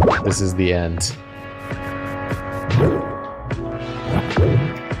 This is the end.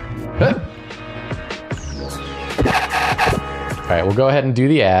 All right, we'll go ahead and do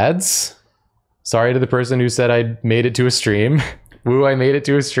the ads. Sorry to the person who said I made it to a stream. Woo, I made it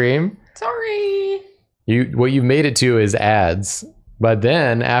to a stream. Sorry. What you've made it to is ads. But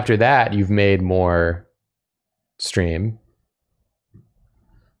then after that, you've made more stream.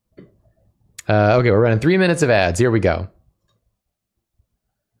 Okay, we're running 3 minutes of ads. Here we go.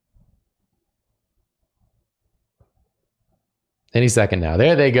 Any second now.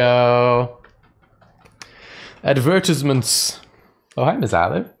 There they go. Advertisements. Oh, hi, Miss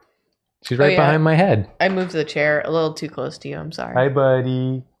Olive. She's right behind my head. I moved the chair a little too close to you. I'm sorry. Hi,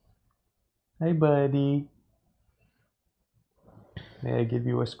 buddy. Hi, buddy. May I give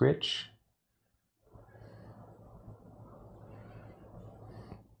you a scritch?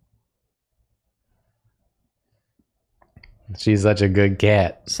 She's such a good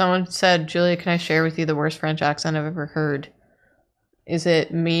cat. Someone said, Julia, can I share with you the worst French accent I've ever heard? Is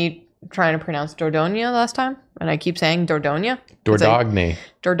it me trying to pronounce Dordogne last time? And I keep saying Dordogne? Dordogne.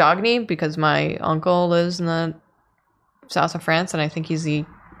 Dordogne, because my uncle lives in the south of France, and I think he's the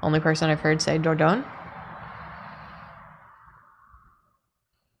only person I've heard say Dordogne.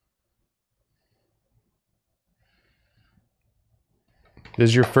 This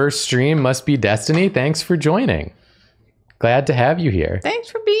is your first stream. Must be destiny. Thanks for joining. Glad to have you here.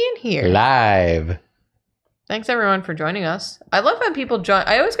 Thanks for being here. Live. Thanks everyone for joining us. I love when people join.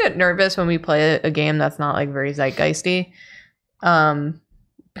 I always get nervous when we play a game that's not like very zeitgeisty.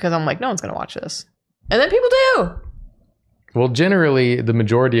 Because I'm like, no one's going to watch this. And then people do. Well, generally, the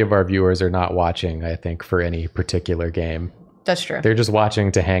majority of our viewers are not watching, I think, for any particular game. That's true. They're just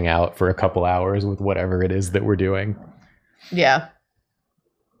watching to hang out for a couple hours with whatever it is that we're doing. Yeah.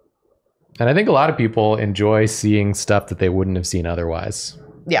 And I think a lot of people enjoy seeing stuff that they wouldn't have seen otherwise.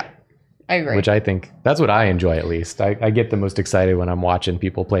 Yeah, I agree. Which I think, that's what I enjoy at least. I get the most excited when I'm watching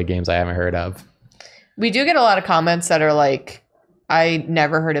people play games I haven't heard of. We do get a lot of comments that are like, I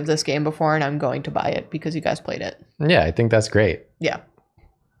never heard of this game before and I'm going to buy it because you guys played it. Yeah, I think that's great. Yeah.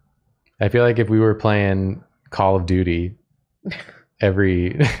 I feel like if we were playing Call of Duty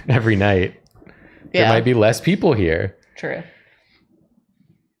every night, there might be less people here. True.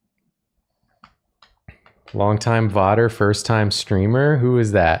 Long-time VODder, first-time streamer. Who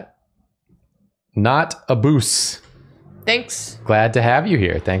is that? Not a Boos. Thanks. Glad to have you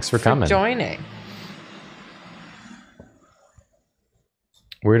here. Thanks for coming. Joining.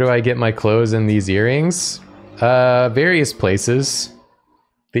 Where do I get my clothes and these earrings? Various places.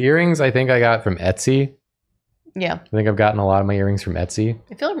 The earrings I think I got from Etsy. Yeah. I think I've gotten a lot of my earrings from Etsy.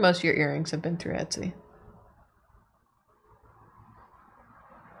 I feel like most of your earrings have been through Etsy.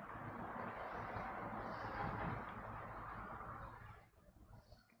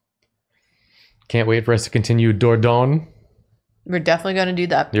 Can't wait for us to continue Dordogne. We're definitely going to do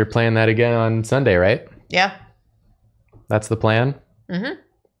that. You're playing that again on Sunday, right? Yeah. That's the plan? Mm-hmm.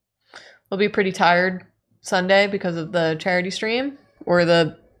 We'll be pretty tired Sunday because of the charity stream or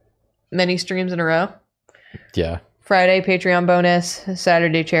the many streams in a row. Yeah. Friday, Patreon bonus.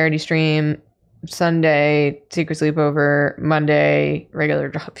 Saturday, charity stream. Sunday, secret sleepover. Monday, regular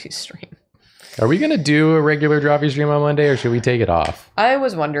drop you stream. Are we going to do a regular drop you stream on Monday or should we take it off? I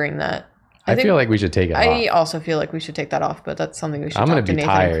was wondering that. I feel like we should take it off. I also feel like we should take that off, but that's something we should talk to Nathan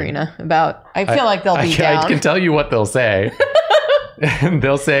and Karina about. I feel like they'll be down. I can tell you what they'll say.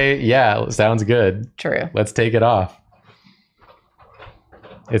 They'll say, yeah, sounds good. True. Let's take it off.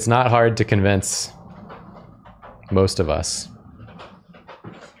 It's not hard to convince most of us.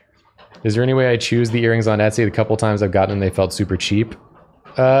 Is there any way I choose the earrings on Etsy? The couple times I've gotten them, they felt super cheap.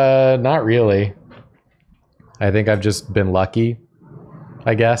 Not really. I think I've just been lucky,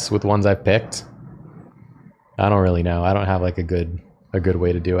 I guess, with ones I've picked. I don't really know. I don't have like a good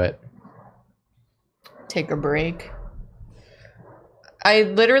way to do it. Take a break. I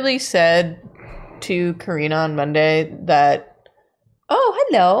literally said to Karina on Monday that, oh,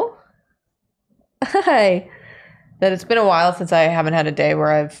 hello. Hi. That it's been a while since I haven't had a day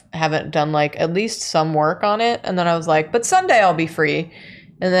where haven't done like at least some work on it. And then I was like, but Sunday I'll be free.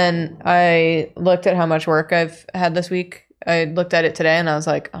 And then I looked at how much work I've had this week. I looked at it today and I was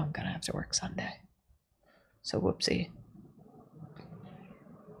like, oh, I'm going to have to work Sunday. So whoopsie.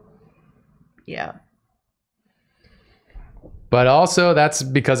 Yeah. But also that's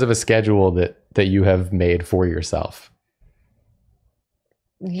because of a schedule that you have made for yourself.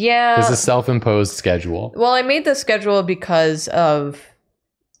 Yeah. This is a self-imposed schedule. Well, I made the schedule because of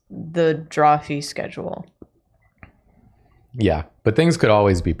the draw fee schedule. Yeah, but things could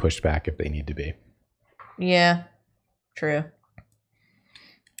always be pushed back if they need to be. Yeah, true.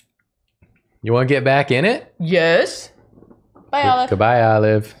 You want to get back in it? Yes. Bye, Olive. Goodbye,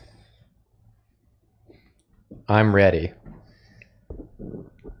 Olive. I'm ready.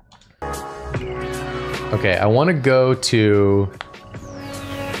 Okay, I want to go to...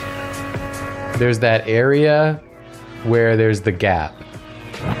 There's that area where there's the gap.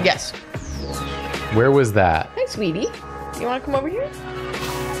 Yes. Where was that? Hi, sweetie. You want to come over here?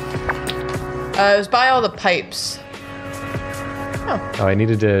 It was by all the pipes. Oh, I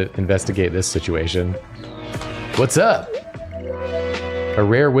needed to investigate this situation. What's up? A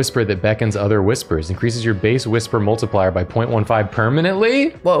rare whisper that beckons other whispers. Increases your base whisper multiplier by 0.15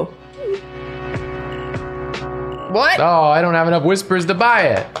 permanently? Whoa. What? Oh, I don't have enough whispers to buy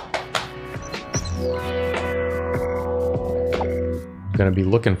it. I'm gonna be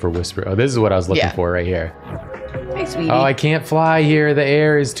looking for whisper. Oh, this is what I was looking for right here. Hey, sweetie. Oh, I can't fly here. The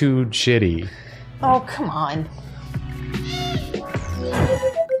air is too shitty. Oh, come on.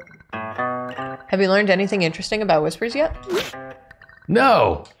 Have you learned anything interesting about whispers yet?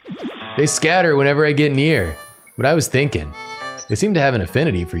 No! They scatter whenever I get near. But I was thinking, they seem to have an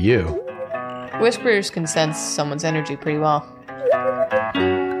affinity for you. Whispers can sense someone's energy pretty well.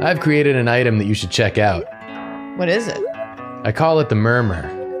 I've created an item that you should check out. What is it? I call it the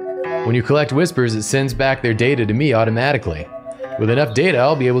Murmur. When you collect whispers, it sends back their data to me automatically. With enough data,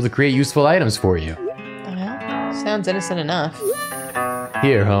 I'll be able to create useful items for you. Well, sounds innocent enough.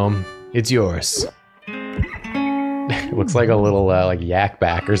 Here, home. It's yours. It looks like a little like yak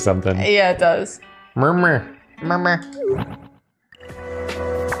back or something. Yeah, it does. Murmur. Murmur.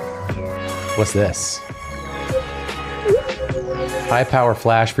 What's this? High power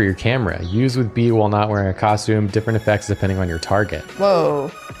flash for your camera. Use with B while not wearing a costume. Different effects depending on your target.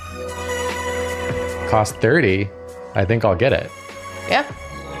 Whoa. Cost 30. I think I'll get it. Yeah.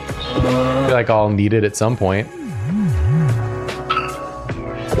 I feel like I'll need it at some point.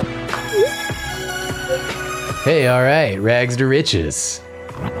 Hey, all right, rags to riches.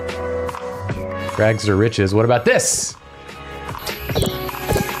 Rags to riches. What about this?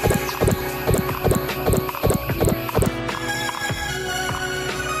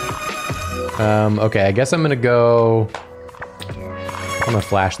 Okay, I guess I'm gonna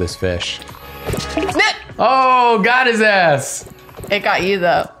flash this fish. Oh, got his ass! It got you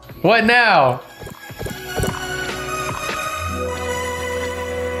though. What now?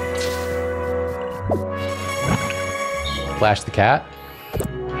 Flash the cat.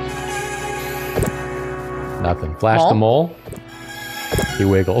 Nothing. Flash the mole. He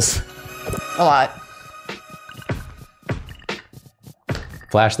wiggles. A lot.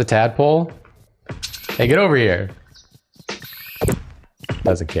 Flash the tadpole. Hey, get over here.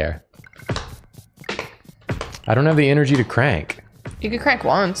 Doesn't care. I don't have the energy to crank. You could crank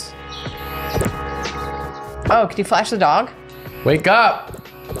once. Oh, can you flash the dog? Wake up!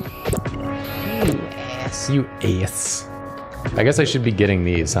 You ass. You ass. I guess I should be getting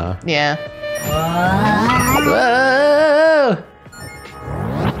these, huh? Yeah. Whoa!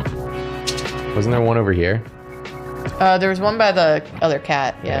 Wasn't there one over here? There was one by the other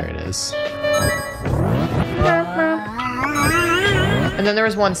cat, yeah. There it is. And then there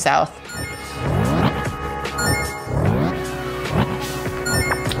was one south.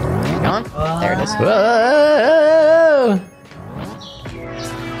 Keep going. There it is. Whoa!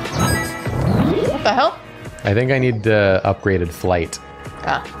 What the hell? I think I need upgraded flight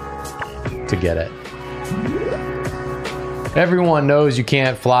to get it. Everyone knows you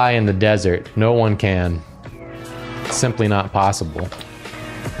can't fly in the desert. No one can. It's simply not possible.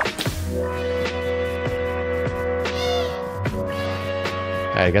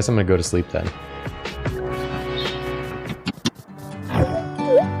 Alright, I guess I'm gonna go to sleep then.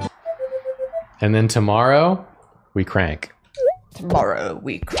 And then tomorrow, we crank. Tomorrow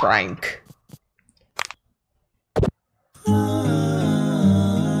we crank.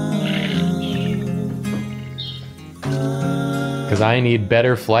 Because I need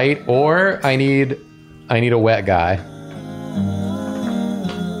better flight, or I need a wet guy.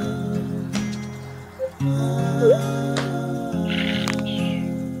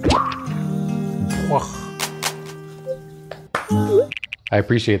 I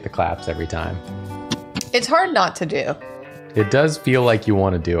appreciate the claps every time. It's hard not to do. It does feel like you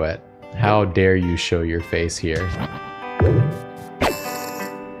want to do it. How dare you show your face here?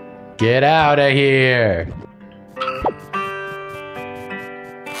 Get out of here!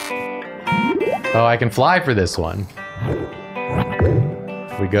 Oh, I can fly for this one.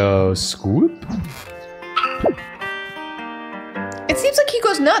 We go swoop. It seems like he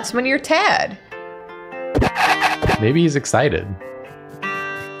goes nuts when you're Tad. Maybe he's excited.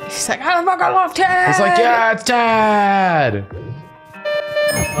 He's like, I fucking love Tad! He's like, yeah, it's Tad!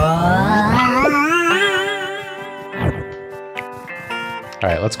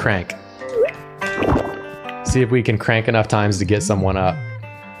 Alright, let's crank. See if we can crank enough times to get someone up.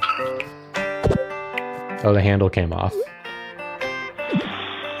 Oh, the handle came off.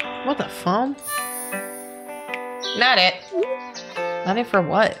 What the phone? Not it. Not it for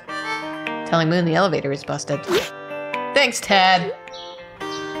what? Telling Moon the elevator is busted. Thanks, Tad.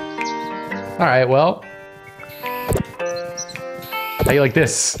 Alright, well. How you like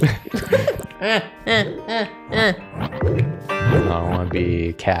this? I want to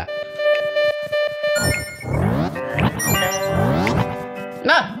be cat.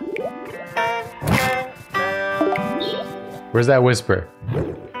 No. Where's that whisper?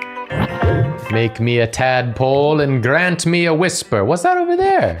 Make me a tadpole and grant me a whisper. What's that over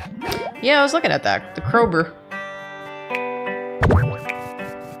there? Yeah, I was looking at that. The Krober.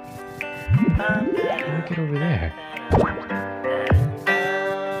 Get over there.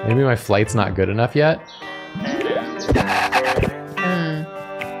 Maybe my flight's not good enough yet?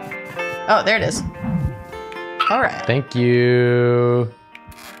 Oh, there it is. All right. Thank you.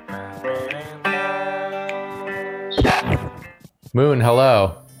 Moon,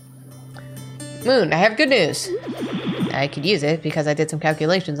 hello. Moon, I have good news. I could use it because I did some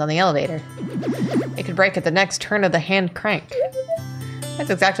calculations on the elevator. It could break at the next turn of the hand crank. That's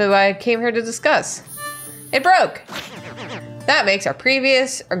exactly why I came here to discuss. It broke. That makes our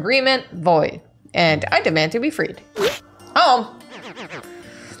previous agreement void, and I demand to be freed. Home.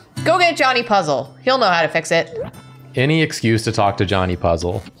 Go get Johnny Puzzle. He'll know how to fix it. Any excuse to talk to Johnny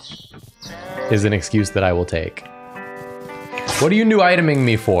Puzzle is an excuse that I will take. What are you new iteming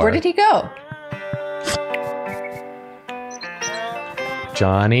me for? Where did he go?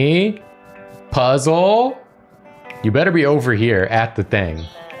 Johnny Puzzle? You better be over here at the thing.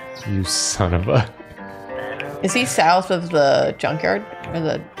 You son of a... Is he south of the junkyard? Or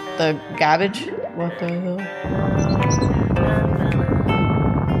the garbage? What the hell?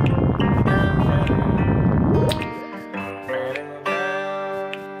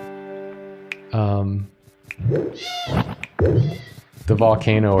 The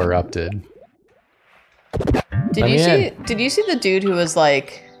volcano erupted. Did you see the dude who was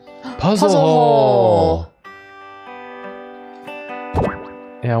like Puzzle hole?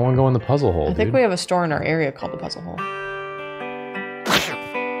 Yeah, I want to go in the puzzle hole. I think we have a store in our area called the Puzzle Hole.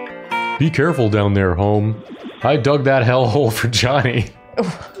 Be careful down there, home. I dug that hell hole for Johnny.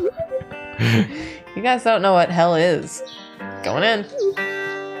 You guys don't know what hell is. Going in.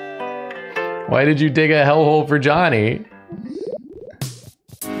 Why did you dig a hell hole for Johnny?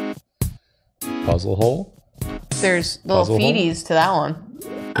 Puzzle hole? There's little feeties to that one.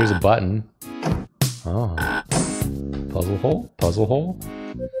 There's a button. Oh. Puzzle hole? Puzzle hole?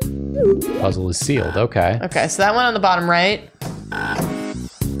 Puzzle is sealed. Okay. Okay, so that one on the bottom right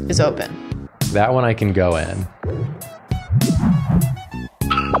is open. That one I can go in.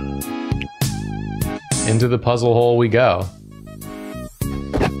 Into the puzzle hole we go.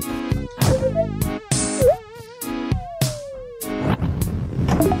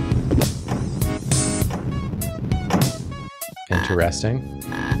 Interesting.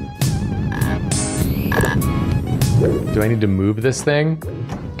 Do I need to move this thing?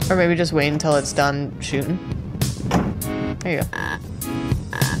 Or maybe just wait until it's done shooting. There you go.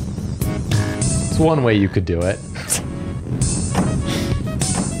 It's one way you could do it.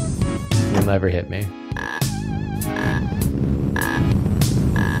 You'll never hit me.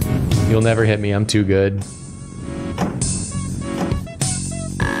 You'll never hit me, I'm too good.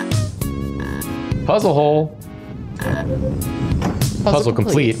 Puzzle hole. Puzzle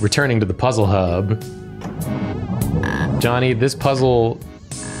complete. Returning to the puzzle hub. Johnny, this puzzle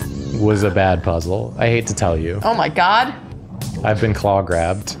was a bad puzzle. I hate to tell you. Oh my god. I've been claw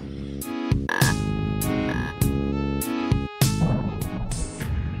grabbed.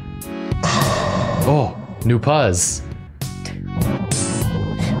 Oh, new puzz.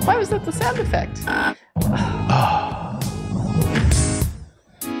 Why was that the sound effect?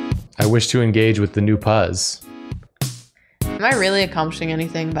 I wish to engage with the new puzz. Am I really accomplishing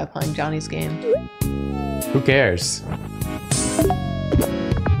anything by playing Johnny's game? Who cares?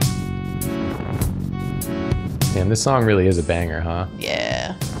 Damn, this song really is a banger, huh?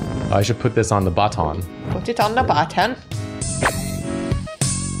 Yeah. Oh, I should put this on the baton. Put it on the baton.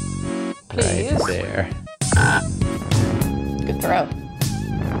 Please. Right there. Good throw.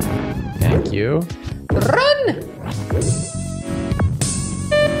 Thank you. Run!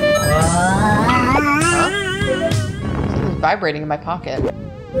 Something's vibrating in my pocket.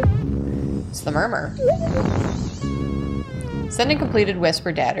 It's the murmur. Sending completed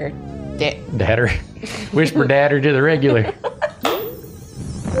whisper dadder. Dadder. Whisper dadder to the regular.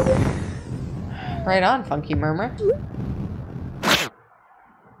 Right on, funky murmur.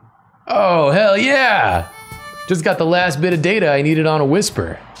 Oh, hell yeah! Just got the last bit of data I needed on a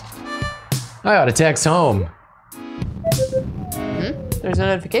whisper. I ought to text home. There's a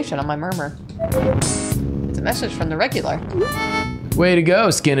notification on my murmur. It's a message from the regular. Way to go,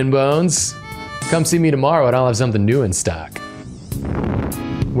 Skin and Bones. Come see me tomorrow and I'll have something new in stock.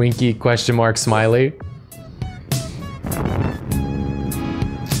 Winky question mark smiley.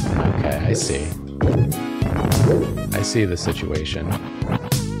 Okay, I see. I see the situation.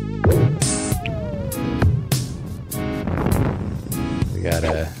 We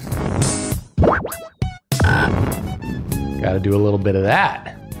gotta do a little bit of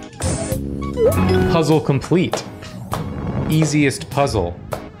that. Puzzle complete. Easiest puzzle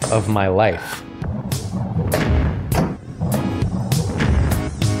of my life.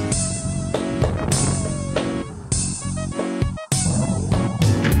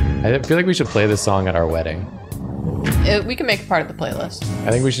 I feel like we should play this song at our wedding. We can make it part of the playlist.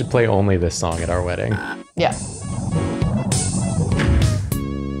 I think we should play only this song at our wedding. Yeah.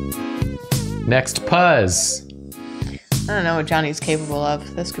 Next puzz. I don't know what Johnny's capable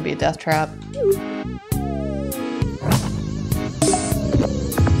of. This could be a death trap.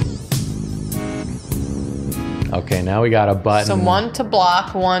 Okay, now we got a button. So one to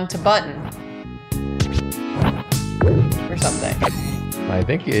block, one to button. Or something. I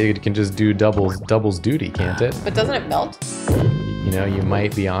think it can just do doubles duty, can't it? But doesn't it melt? You know, you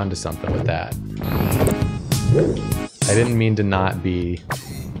might be onto something with that. I didn't mean to not be.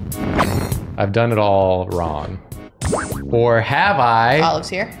 I've done it all wrong. Or have I? Olive's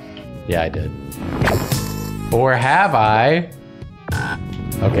here. Yeah, I did. Or have I?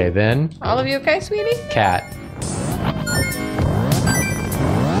 Okay, then. Olive, you okay, sweetie? Cat.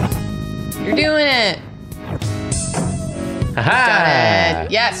 You're doing it. Haha! Done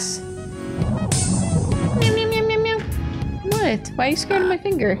it. Yes. Meow, meow, meow, meow, meow. What? Why are you scared of my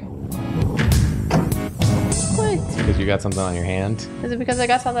finger? What? Because you got something on your hand. Is it because I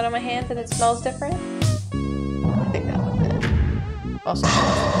got something on my hand and it smells different? I think that was it. Also,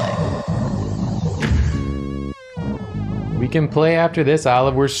 we can play after this,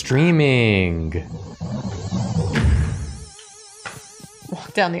 Olive. We're streaming.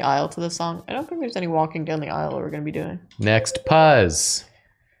 Walk down the aisle to the song. I don't think there's any walking down the aisle that we're going to be doing. Next puzz.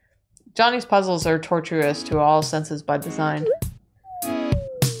 Johnny's puzzles are tortuous to all senses by design.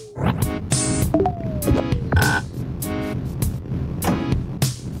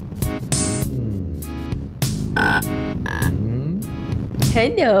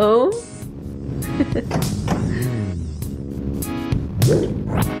 Hello.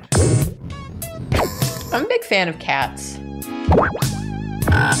 I'm a big fan of cats.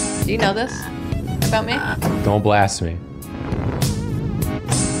 Do you know this about me? Don't blast me.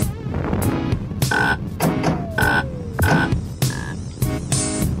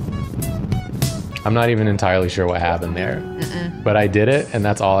 I'm not even entirely sure what happened there. But I did it, and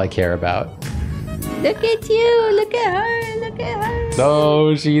that's all I care about. Look at you! Look at her! Look at her!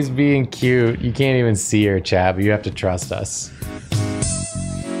 Oh, she's being cute. You can't even see her, chat, but you have to trust us.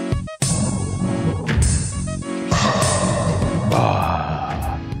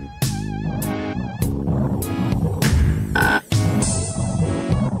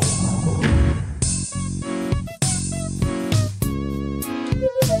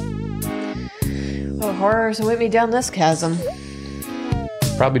 Oh, horrors await me down this chasm.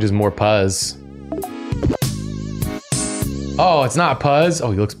 Probably just more puzz. Oh, it's not puzz.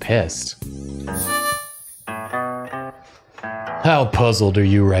 Oh, he looks pissed. How puzzled are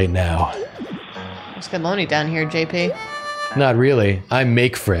you right now? It's good lonely down here, JP. Not really. I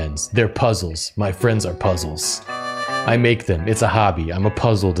make friends. They're puzzles. My friends are puzzles. I make them. It's a hobby. I'm a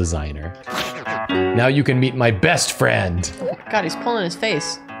puzzle designer. Now you can meet my best friend. God, he's pulling his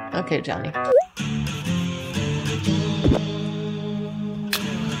face. Okay, Johnny.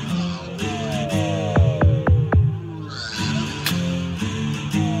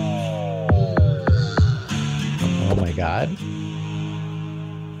 Oh my God.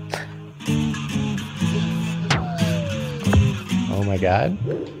 Oh my God.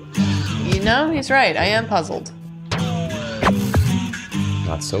 You know, he's right. I am puzzled.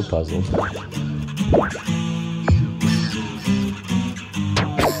 Not so puzzled.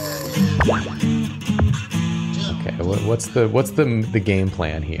 Okay, what's the game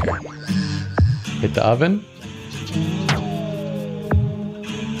plan here? Hit the oven?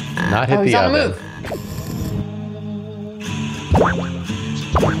 Not hit the oven. Move.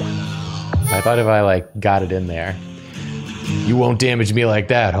 I thought if I like got it in there. You won't damage me like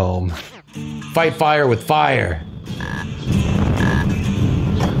that, home. Fight fire with fire.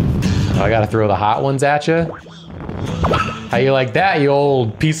 Oh, I gotta throw the hot ones at you? How you like that, you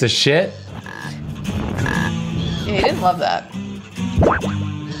old piece of shit? Yeah, he didn't love that.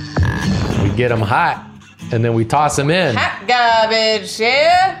 We get them hot, and then we toss them in. Hot garbage,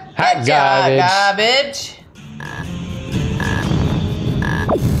 yeah? Hot garbage.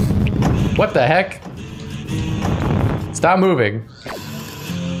 What the heck? Stop moving.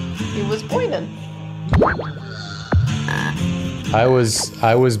 He was pointing. I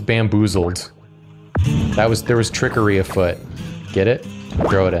was bamboozled. There was trickery afoot. Get it?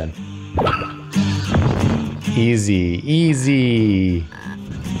 Throw it in. Easy, easy.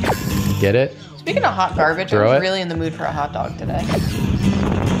 Get it? Speaking of hot garbage, Throw I was it. really in the mood for a hot dog today.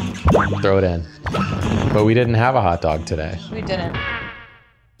 Throw it in. But we didn't have a hot dog today. We didn't.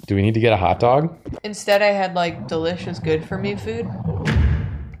 Do we need to get a hot dog? Instead, I had like delicious good for me food.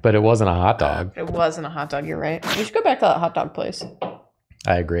 But it wasn't a hot dog. It wasn't a hot dog, you're right. We should go back to that hot dog place.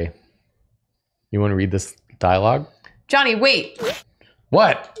 I agree. You want to read this dialogue? Johnny, wait.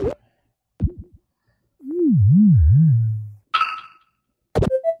 What?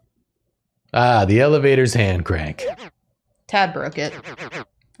 Ah, the elevator's hand crank. Tad broke it.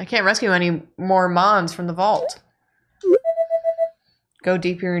 I can't rescue any more Mons from the vault. Go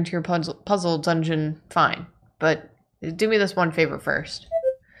deeper into your puzzle dungeon, fine. But do me this one favor first.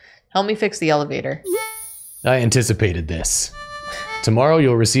 Help me fix the elevator. I anticipated this. Tomorrow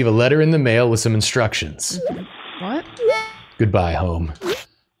you'll receive a letter in the mail with some instructions. What? Goodbye, home.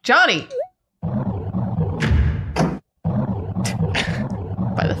 Johnny!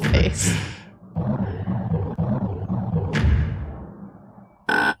 By the face.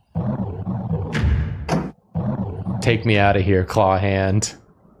 Take me out of here, claw hand.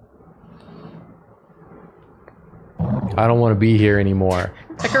 I don't want to be here anymore.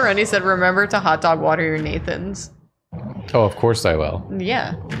 Pecoroni said, remember to hot dog water your Nathans. Oh, of course I will.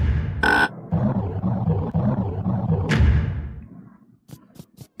 Yeah.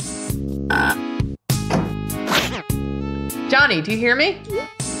 Johnny, do you hear me?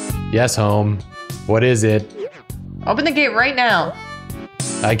 Yes, home. What is it? Open the gate right now.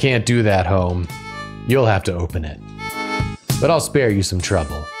 I can't do that, home. You'll have to open it. But I'll spare you some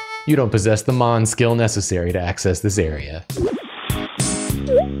trouble. You don't possess the Mon skill necessary to access this area.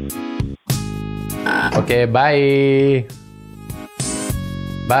 Okay, bye.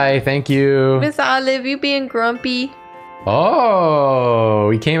 Bye, thank you. Miss Olive, you being grumpy. Oh,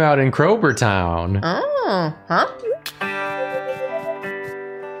 we came out in Krober Town. Oh, huh?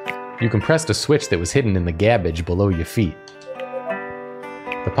 You compressed a switch that was hidden in the gabbage below your feet.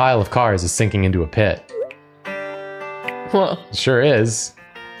 The pile of cars is sinking into a pit. Whoa. It sure is.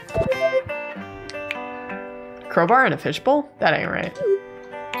 Crowbar in a fishbowl? That ain't right.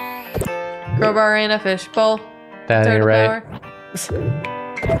 Crowbar in a fishbowl. That ain't Turtle right. power.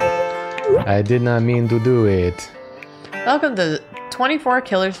 I did not mean to do it. Welcome to 24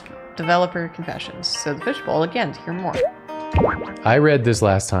 Killers Developer Confessions. So the fishbowl again to hear more. I read this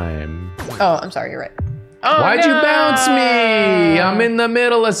last time. Oh, I'm sorry, you're right. Oh, Why'd you bounce me? I'm in the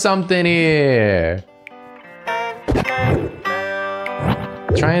middle of something here.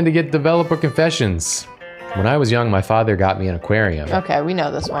 Trying to get developer confessions. When I was young, my father got me an aquarium. Okay, we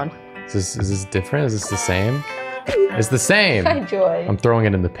know this one. Is this different? Is this the same? It's the same. Hi, Joy. I'm throwing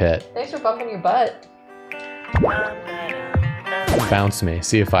it in the pit. Thanks for bumping your butt. Bounce me.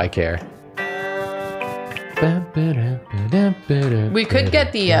 See if I care. We could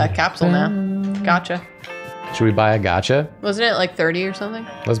get the capsule now. Gotcha. Should we buy a gotcha? Wasn't it like 30 or something?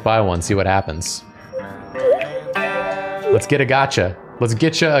 Let's buy one, see what happens. Let's get a gotcha. Let's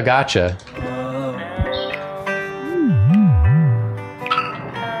get you a gotcha.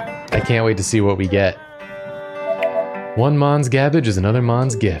 I can't wait to see what we get. One Mon's gabbage is another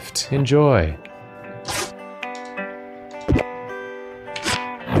Mon's gift. Enjoy.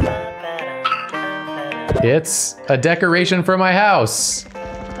 It's a decoration for my house.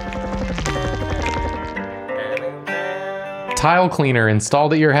 Tile cleaner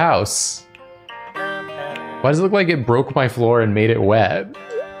installed at your house. Why does it look like it broke my floor and made it wet?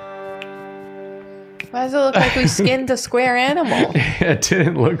 Why does it look like we skinned a square animal? It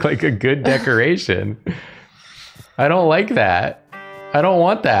didn't look like a good decoration. I don't like that. I don't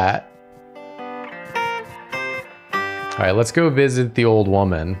want that. All right, let's go visit the old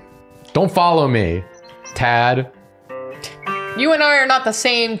woman. Don't follow me, Tad. You and I are not the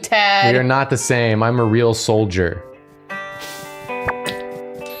same, Tad. We are not the same. I'm a real soldier.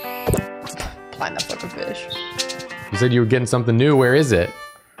 Find that fucking fish. You said you were getting something new. Where is it?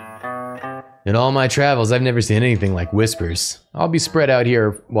 In all my travels, I've never seen anything like whispers. I'll be spread out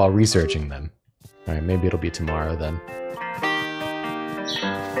here while researching them. All right, maybe it'll be tomorrow then.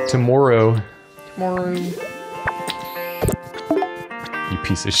 Tomorrow. Tomorrow. You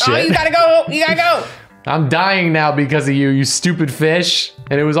piece of shit. Oh, you gotta go! You gotta go! I'm dying now because of you, you stupid fish.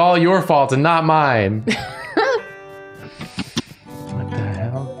 And it was all your fault and not mine. What the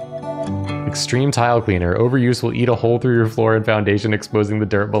hell? Extreme tile cleaner. Overuse will eat a hole through your floor and foundation, exposing the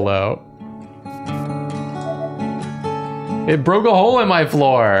dirt below. It broke a hole in my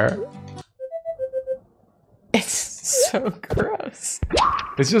floor. It's so gross.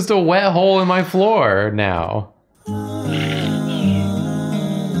 It's just a wet hole in my floor now.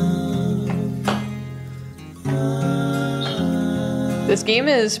 This game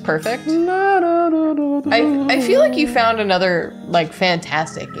is perfect. I feel like you found another like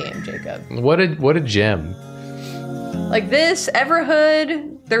fantastic game, Jacob. What a gem. Like this,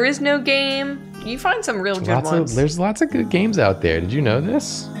 Everhood, There Is No Game. You find some real good ones. There's lots of good games out there. Did you know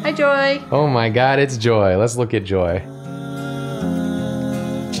this? Hi, Joy. Oh my god, it's Joy. Let's look at Joy.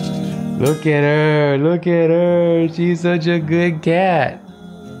 Look at her. Look at her. She's such a good cat.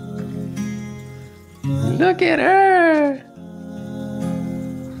 Look at her.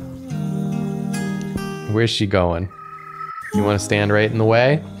 Where's she going? You want to stand right in the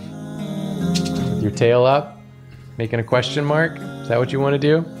way? With your tail up? Making a question mark? Is that what you want to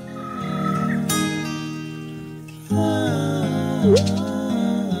do?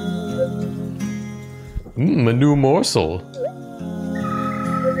 A new morsel.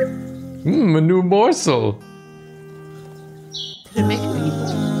 A new morsel. Did it make an evil?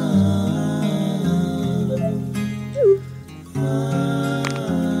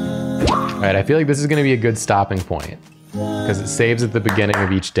 All right, I feel like this is going to be a good stopping point because it saves at the beginning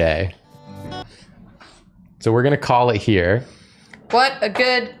of each day. So we're going to call it here. What a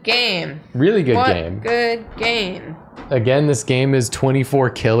good game. Really good game. What good game. Again, this game is 24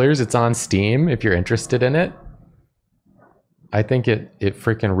 Killers. It's on Steam if you're interested in it. I think it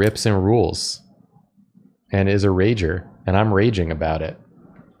freaking rips and rules and is a rager, and I'm raging about it.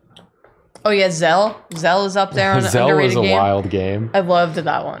 Oh yeah, Zell. Zell is up there on Zell underrated was a game. wild game. I loved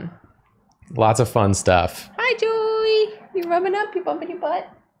that one. Lots of fun stuff. Hi, Joy. You rubbing up? You bumping your butt?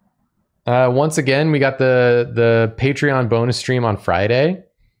 Once again, we got the Patreon bonus stream on Friday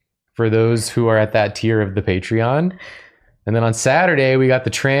for those who are at that tier of the Patreon. And then on Saturday, we got the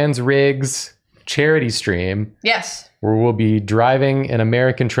Trans Rigs charity stream. Yes. Where we'll be driving an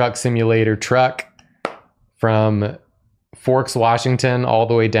American Truck Simulator truck from Forks, Washington, all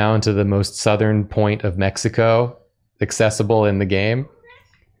the way down to the most southern point of Mexico, accessible in the game.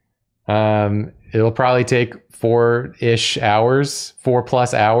 It'll probably take 4+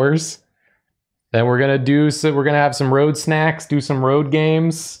 hours. Then we're gonna have some road snacks, do some road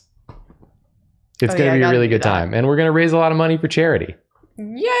games. It's gonna be a really good time, and we're gonna raise a lot of money for charity.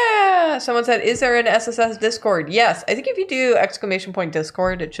 Yeah. Someone said, "Is there an SSS Discord?" Yes. I think if you do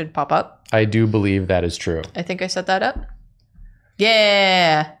 !Discord, it should pop up. I do believe that is true. I think I set that up.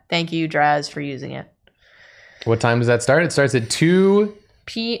 Yeah. Thank you, Draz, for using it. What time does that start? It starts at 2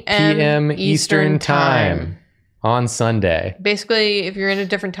 p.m. Eastern time on Sunday. Basically, if you're in a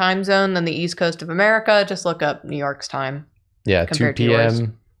different time zone than the East Coast of America, just look up New York's time. Yeah, 2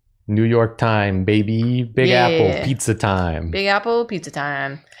 p.m. New York time, baby. Big Apple pizza time. Big Apple pizza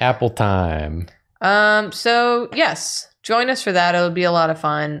time. Apple time. So yes, join us for that. It'll be a lot of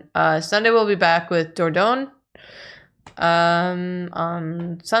fun. Sunday we'll be back with Dordon.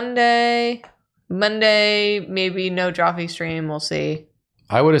 On Sunday, Monday, maybe no Joffy stream. We'll see.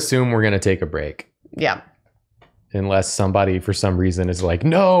 I would assume we're gonna take a break. Yeah. Unless somebody for some reason is like,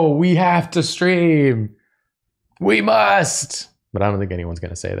 no, we have to stream. We must. But I don't think anyone's going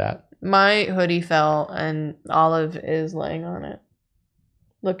to say that. My hoodie fell and Olive is laying on it,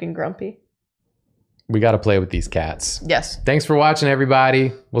 looking grumpy. We got to play with these cats. Yes. Thanks for watching,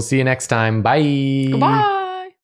 everybody. We'll see you next time. Bye. Goodbye.